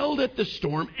 he yelled at the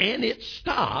storm, and it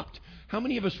stopped. How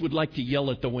many of us would like to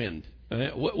yell at the wind?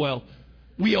 Well,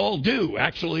 we all do,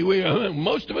 actually.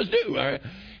 Most of us do.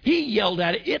 He yelled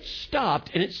at it, it stopped,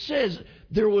 and it says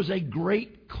there was a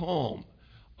great calm.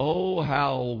 Oh,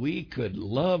 how we could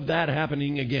love that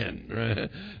happening again.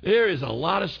 There is a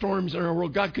lot of storms in our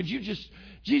world. God, could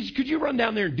you run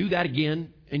down there and do that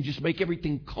again and just make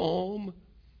everything calm?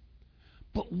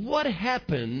 But what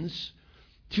happens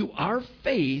to our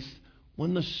faith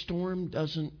when the storm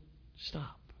doesn't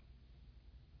stop.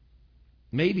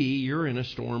 Maybe you're in a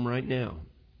storm right now.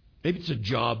 Maybe it's a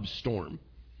job storm.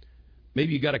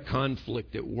 Maybe you got a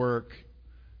conflict at work.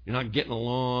 You're not getting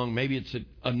along. Maybe it's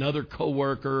another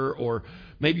coworker, or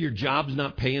maybe your job's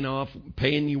not paying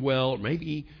you well.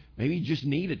 Maybe you just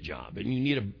need a job and you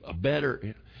need a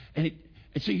better. And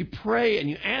so you pray and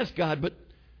you ask God, but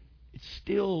it's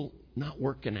still not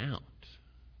working out.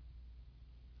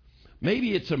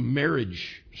 Maybe it's a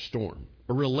marriage storm,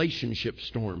 a relationship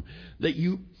storm that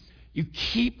you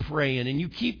keep praying and you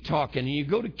keep talking and you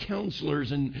go to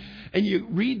counselors and you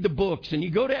read the books and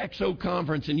you go to XO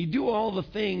conference and you do all the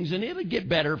things, and it'll get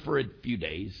better for a few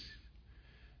days.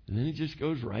 And then it just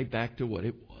goes right back to what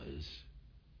it was.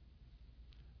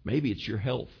 Maybe it's your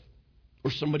health or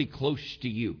somebody close to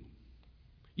you.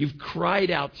 You've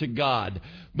cried out to God,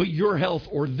 but your health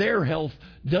or their health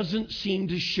doesn't seem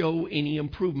to show any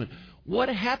improvement. What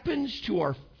happens to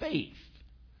our faith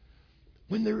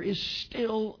when there is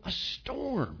still a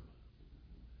storm?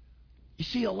 You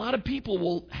see, a lot of people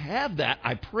will have that.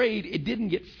 I prayed, it didn't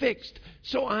get fixed,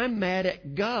 so I'm mad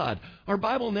at God. Our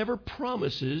Bible never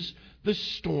promises the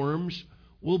storms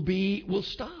will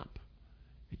stop.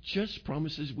 It just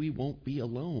promises we won't be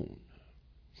alone.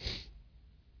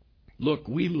 Look,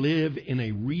 we live in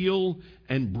a real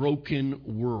and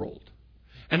broken world.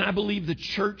 And I believe the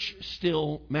church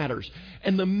still matters.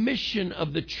 And the mission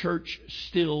of the church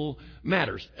still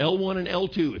matters. L1 and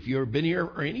L2, if you've been here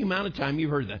for any amount of time,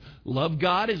 you've heard that. Love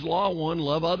God is law 1,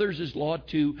 love others is law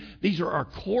 2. These are our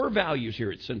core values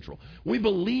here at Central. We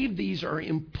believe these are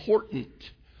important.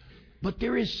 But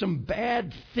there is some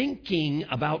bad thinking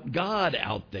about God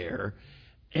out there,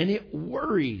 and it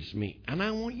worries me. And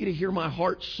I want you to hear my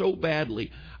heart so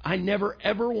badly. I never,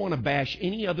 ever want to bash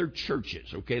any other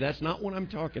churches, okay? That's not what I'm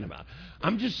talking about.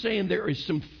 I'm just saying there is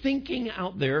some thinking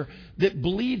out there that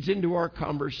bleeds into our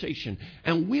conversation.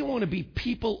 And we want to be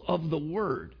people of the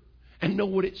Word and know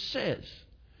what it says.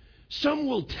 Some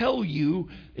will tell you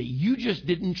that you just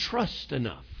didn't trust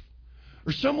enough.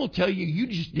 Or some will tell you you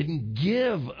just didn't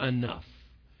give enough.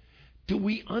 Do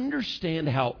we understand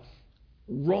how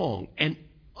wrong and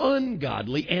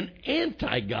ungodly and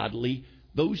anti-godly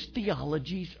those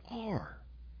theologies are?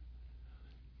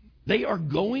 They are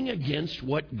going against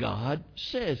what God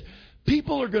says.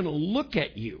 People are going to look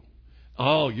at you.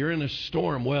 Oh, you're in a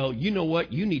storm. Well, you know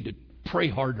what? You need to pray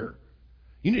harder.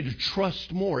 You need to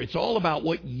trust more. It's all about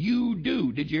what you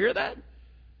do. Did you hear that?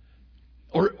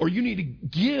 Or you need to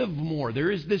give more.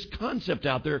 There is this concept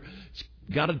out there. It's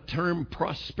got a term,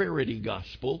 prosperity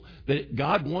gospel, that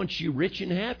God wants you rich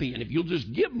and happy. And if you'll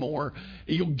just give more,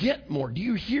 you'll get more. Do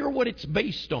you hear what it's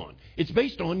based on? It's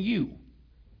based on you.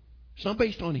 It's not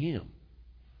based on Him.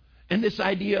 And this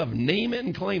idea of name it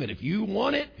and claim it. If you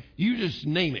want it, you just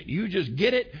name it. You just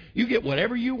get it. You get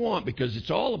whatever you want because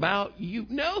it's all about you.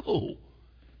 No.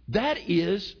 That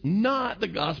is not the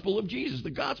gospel of Jesus. The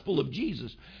gospel of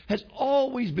Jesus has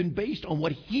always been based on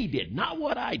what He did, not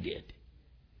what I did.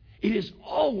 It is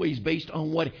always based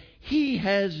on what He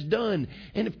has done.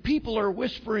 And if people are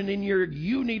whispering in your ear,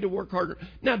 you need to work harder.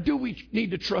 Now, do we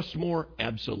need to trust more?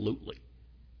 Absolutely.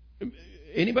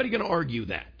 Anybody going to argue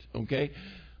that? Okay?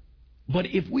 But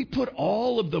if we put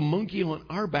all of the monkey on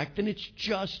our back, then it's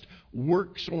just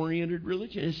works-oriented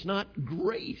religion. It's not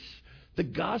grace. The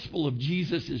gospel of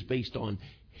Jesus is based on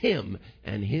Him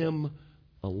and Him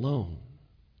alone.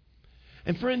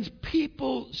 And friends,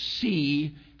 people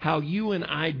see how you and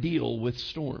I deal with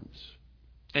storms.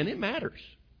 And it matters.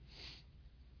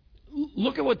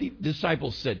 Look at what the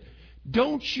disciples said.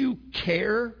 Don't you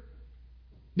care?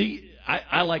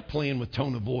 I like playing with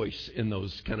tone of voice in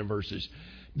those kind of verses.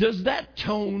 Does that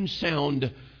tone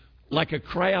sound like a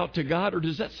cry out to God, or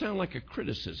does that sound like a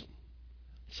criticism?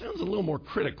 It sounds a little more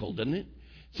critical, doesn't it?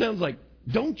 It sounds like,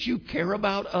 don't you care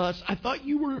about us? I thought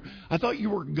you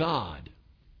were God.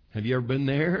 Have you ever been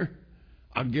there?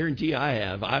 I guarantee I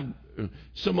have.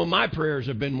 Some of my prayers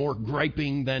have been more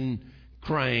griping than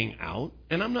crying out.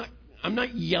 And I'm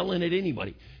not yelling at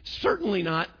anybody. Certainly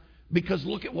not, because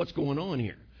look at what's going on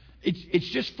here. It's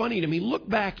just funny to me. Look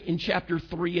back in chapter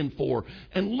 3 and 4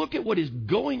 and look at what is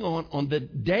going on the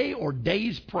day or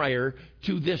days prior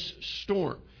to this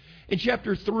storm. In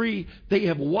chapter 3, they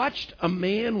have watched a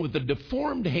man with a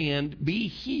deformed hand be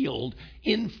healed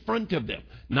in front of them.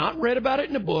 Not read about it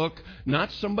in a book,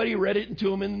 not somebody read it to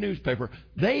them in the newspaper.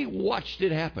 They watched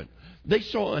it happen. They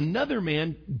saw another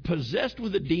man possessed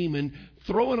with a demon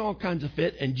throwing all kinds of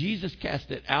fit, and Jesus cast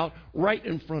it out right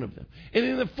in front of them. And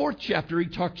in the 4th chapter, he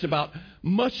talks about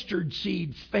mustard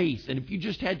seed faith. And if you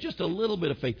just had just a little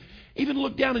bit of faith. Even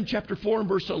look down in chapter 4 and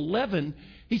verse 11.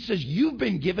 He says, you've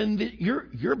been given,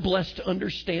 you're blessed to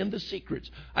understand the secrets.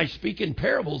 I speak in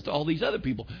parables to all these other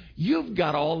people. You've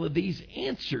got all of these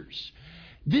answers.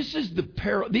 This is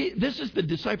the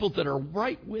disciples that are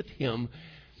right with him.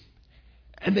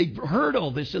 And they've heard all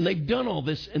this and they've done all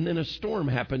this, and then a storm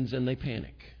happens and they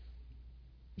panic.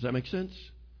 Does that make sense?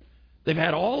 They've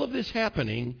had all of this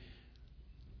happening,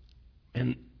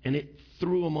 and it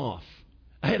threw them off.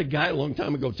 I had a guy a long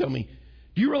time ago tell me,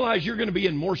 do you realize you're going to be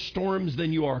in more storms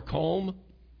than you are calm?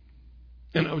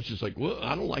 And I was just like, well,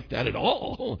 I don't like that at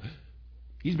all.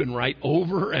 He's been right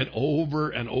over and over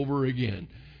and over again.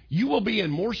 You will be in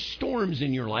more storms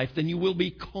in your life than you will be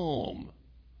calm.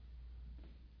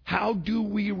 How do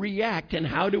we react, and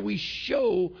how do we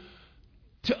show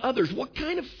to others? What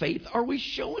kind of faith are we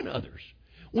showing others?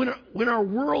 When our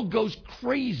world goes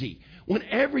crazy, when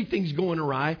everything's going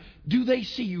awry, do they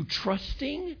see you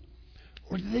trusting,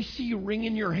 or do they see you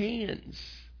wringing your hands?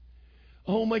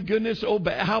 Oh my goodness,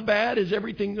 how bad is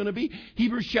everything going to be?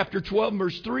 Hebrews chapter 12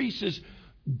 verse 3 says,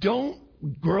 don't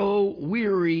grow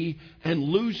weary and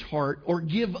lose heart or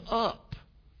give up.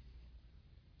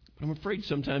 I'm afraid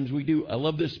sometimes we do. I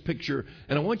love this picture,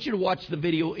 and I want you to watch the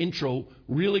video intro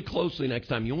really closely next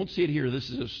time. You won't see it here. This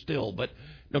is a still, but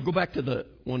now go back to the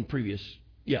one previous.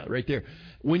 Yeah, right there.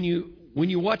 When you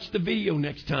watch the video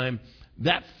next time,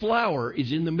 that flower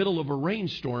is in the middle of a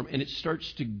rainstorm, and it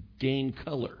starts to gain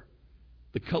color.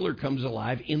 The color comes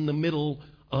alive in the middle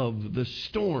of the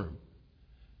storm.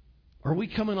 Are we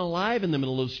coming alive in the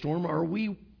middle of the storm, or are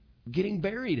we getting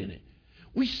buried in it?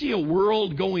 We see a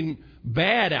world going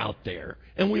bad out there,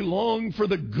 and we long for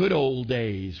the good old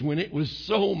days when it was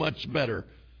so much better.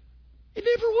 It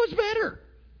never was better.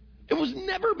 It was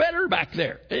never better back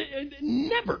there.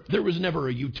 Never. There was never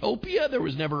a utopia. There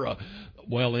was never a,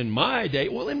 well, in my day.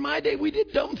 Well, in my day, we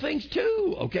did dumb things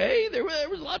too, okay? There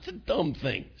was lots of dumb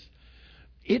things.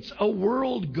 It's a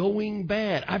world going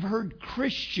bad. I've heard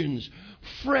Christians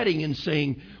fretting and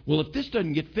saying, well, if this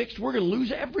doesn't get fixed, we're going to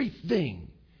lose everything.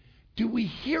 Do we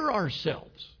hear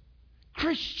ourselves?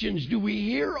 Christians, do we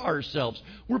hear ourselves?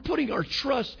 We're putting our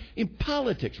trust in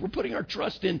politics. We're putting our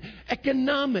trust in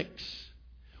economics.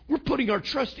 We're putting our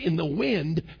trust in the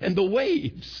wind and the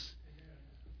waves,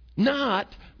 not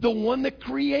the one that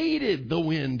created the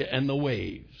wind and the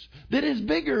waves, that is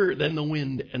bigger than the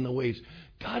wind and the waves.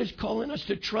 God is calling us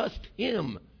to trust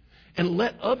Him and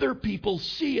let other people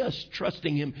see us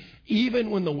trusting Him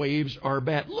even when the waves are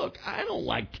bad. Look, I don't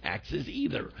like taxes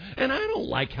either, and I don't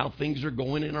like how things are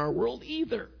going in our world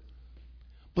either.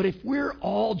 But if we're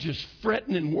all just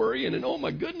fretting and worrying and, oh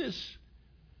my goodness,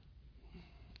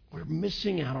 we're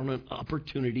missing out on an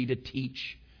opportunity to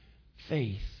teach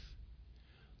faith.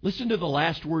 Listen to the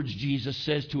last words Jesus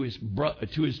says to his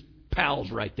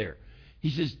pals right there.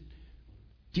 He says,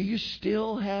 do you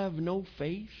still have no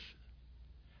faith?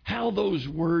 How those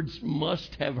words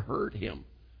must have hurt him.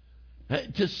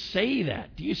 To say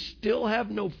that. Do you still have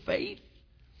no faith?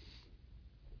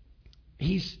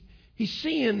 He's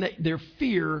seeing that their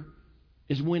fear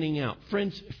is winning out.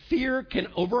 Friends, fear can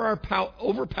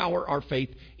overpower our faith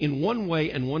in one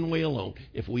way and one way alone,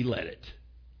 if we let it.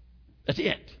 That's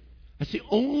it. That's the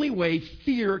only way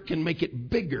fear can make it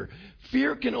bigger.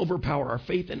 Fear can overpower our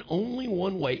faith in only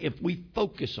one way, if we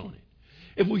focus on it.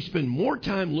 If we spend more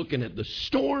time looking at the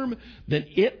storm, then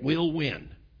it will win.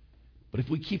 But if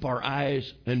we keep our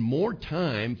eyes and more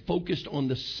time focused on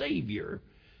the Savior,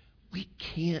 we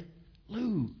can't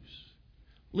lose.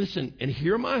 Listen, and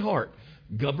hear my heart.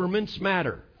 Governments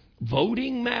matter.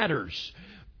 Voting matters.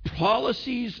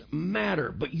 Policies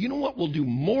matter. But you know what will do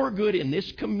more good in this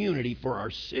community, for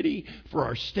our city, for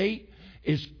our state,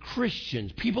 is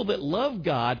Christians, people that love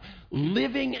God,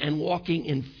 living and walking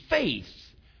in faith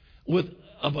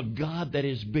of a God that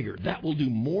is bigger. That will do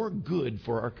more good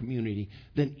for our community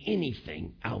than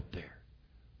anything out there.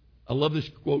 I love this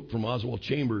quote from Oswald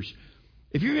Chambers.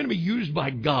 If you're going to be used by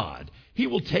God, He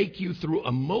will take you through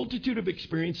a multitude of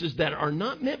experiences that are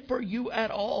not meant for you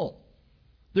at all.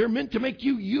 They're meant to make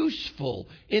you useful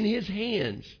in His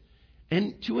hands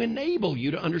and to enable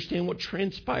you to understand what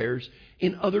transpires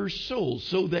in other souls,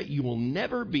 so that you will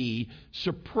never be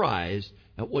surprised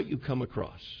at what you come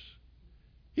across.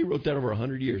 He wrote that over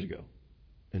 100 years ago,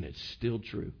 and it's still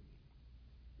true.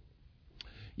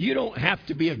 You don't have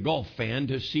to be a golf fan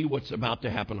to see what's about to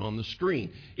happen on the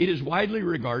screen. It is widely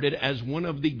regarded as one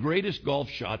of the greatest golf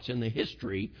shots in the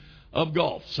history of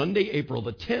golf. Sunday, April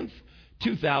the 10th,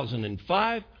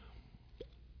 2005.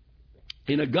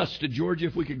 In Augusta, Georgia,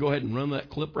 if we could go ahead and run that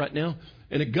clip right now.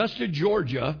 In Augusta,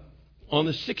 Georgia, on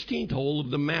the 16th hole of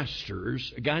the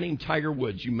Masters, a guy named Tiger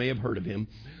Woods, you may have heard of him,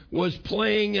 was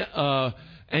playing,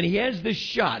 and he has this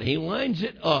shot. He lines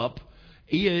it up.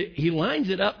 He lines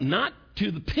it up not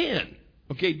to the pin.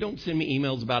 Okay, don't send me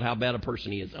emails about how bad a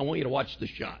person he is. I want you to watch the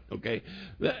shot, okay?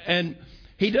 And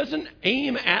he doesn't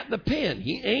aim at the pin.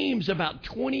 He aims about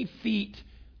 20 feet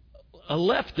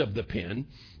left of the pin.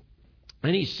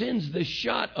 And he sends this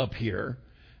shot up here,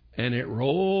 and it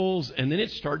rolls, and then it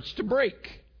starts to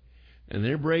break. And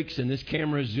then it breaks, and this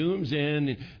camera zooms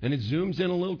in, and it zooms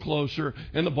in a little closer,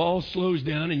 and the ball slows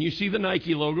down, and you see the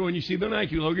Nike logo, and you see the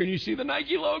Nike logo, and you see the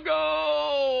Nike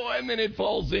logo, and then it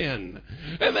falls in.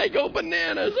 And they go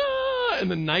bananas,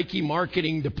 and the Nike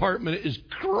marketing department is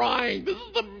crying. This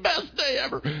is the best day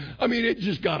ever. I mean, it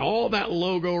just got all that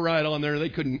logo right on there. He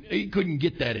couldn't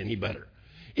get that any better.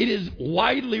 It is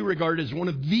widely regarded as one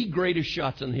of the greatest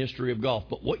shots in the history of golf.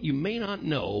 But what you may not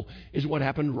know is what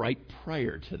happened right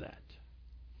prior to that.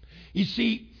 You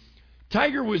see,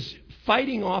 Tiger was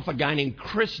fighting off a guy named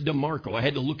Chris DeMarco. I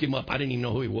had to look him up. I didn't even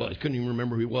know who he was. Couldn't even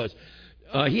remember who he was.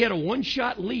 He had a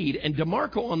one-shot lead, and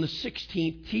DeMarco on the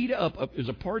 16th teed up. It was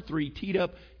a par 3, teed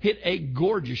up, hit a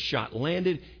gorgeous shot,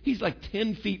 landed. He's like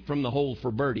 10 feet from the hole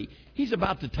for birdie. He's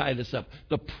about to tie this up.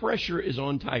 The pressure is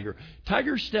on Tiger.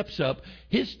 Tiger steps up.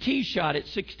 His tee shot at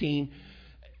 16,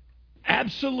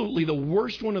 absolutely the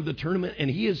worst one of the tournament, and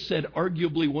he has said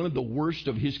arguably one of the worst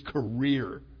of his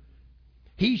career.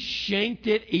 He shanked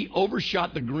it. He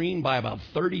overshot the green by about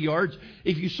 30 yards.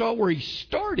 If you saw where he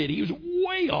started, he was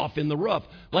way off in the rough,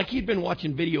 like he'd been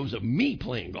watching videos of me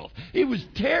playing golf. It was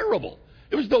terrible.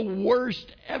 It was the worst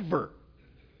ever.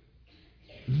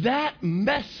 That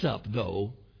mess up,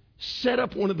 though, set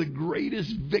up one of the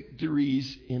greatest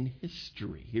victories in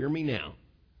history. Hear me now.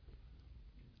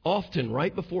 Often,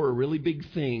 right before a really big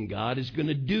thing God is going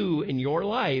to do in your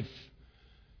life,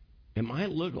 it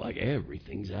might look like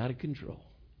everything's out of control.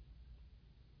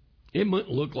 It might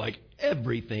look like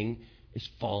everything is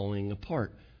falling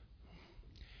apart.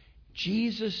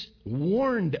 Jesus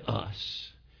warned us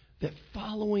that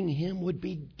following him would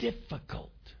be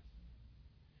difficult.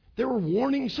 There were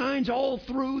warning signs all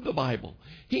through the Bible.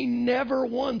 He never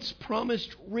once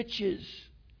promised riches.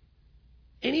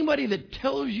 Anybody that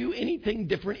tells you anything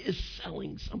different is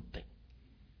selling something.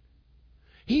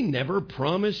 He never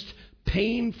promised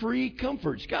pain-free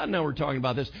comforts. God and I were talking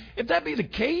about this. If that be the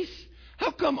case,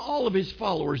 how come all of his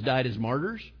followers died as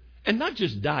martyrs? And not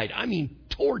just died, I mean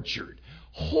tortured.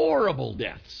 Horrible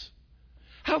deaths.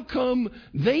 How come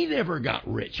they never got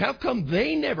rich? How come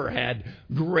they never had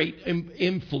great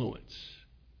influence?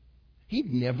 He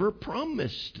never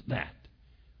promised that.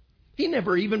 He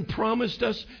never even promised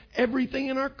us everything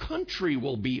in our country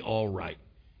will be all right.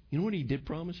 You know what he did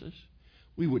promise us?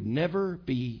 We would never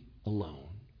be alone.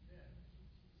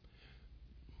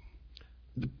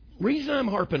 The reason I'm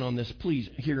harping on this, please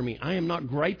hear me, I am not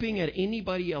griping at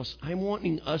anybody else. I'm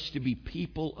wanting us to be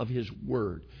people of his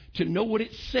word, to know what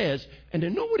it says and to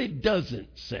know what it doesn't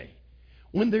say.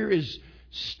 When there is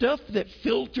stuff that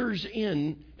filters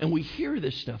in and we hear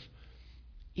this stuff,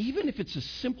 even if it's a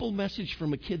simple message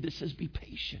from a kid that says be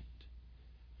patient,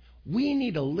 we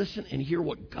need to listen and hear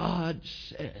what God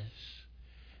says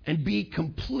and be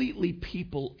completely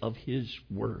people of his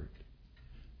word.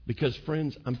 Because,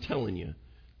 friends, I'm telling you,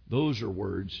 those are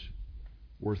words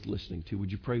worth listening to.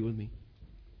 Would you pray with me?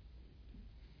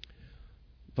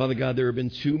 Father God, there have been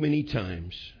too many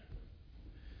times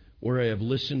where I have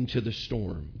listened to the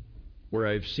storm, where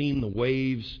I've seen the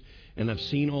waves and I've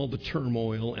seen all the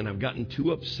turmoil and I've gotten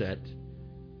too upset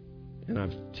and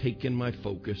I've taken my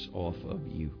focus off of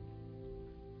you.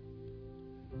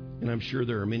 And I'm sure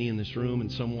there are many in this room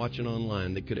and some watching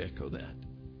online that could echo that.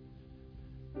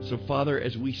 So, Father,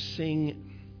 as we sing,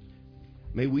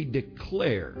 may we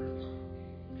declare,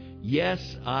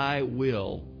 yes, I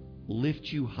will lift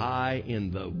you high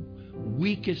in the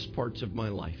weakest parts of my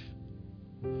life.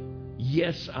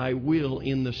 Yes, I will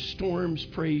in the storms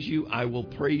praise you. I will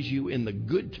praise you in the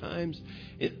good times.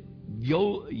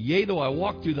 Yea, though I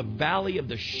walk through the valley of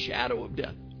the shadow of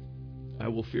death, I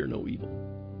will fear no evil.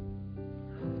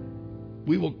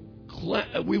 We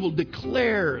will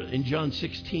declare in John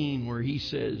 16 where he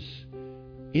says,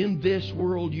 in this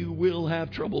world you will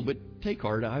have trouble, but take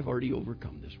heart, I've already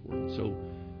overcome this world. So,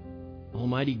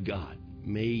 Almighty God,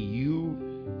 may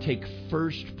you take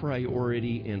first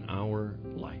priority in our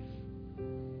life.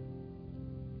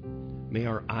 May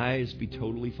our eyes be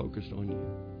totally focused on you.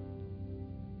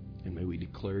 And may we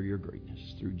declare your greatness.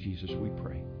 Through Jesus we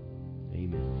pray.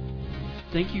 Amen.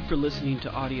 Thank you for listening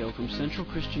to audio from Central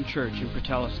Christian Church in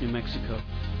Portales, New Mexico.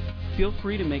 Feel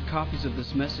free to make copies of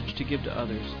this message to give to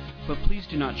others, but please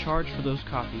do not charge for those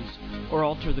copies or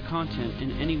alter the content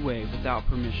in any way without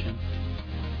permission.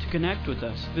 To connect with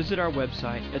us, visit our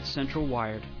website at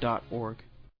centralwired.org.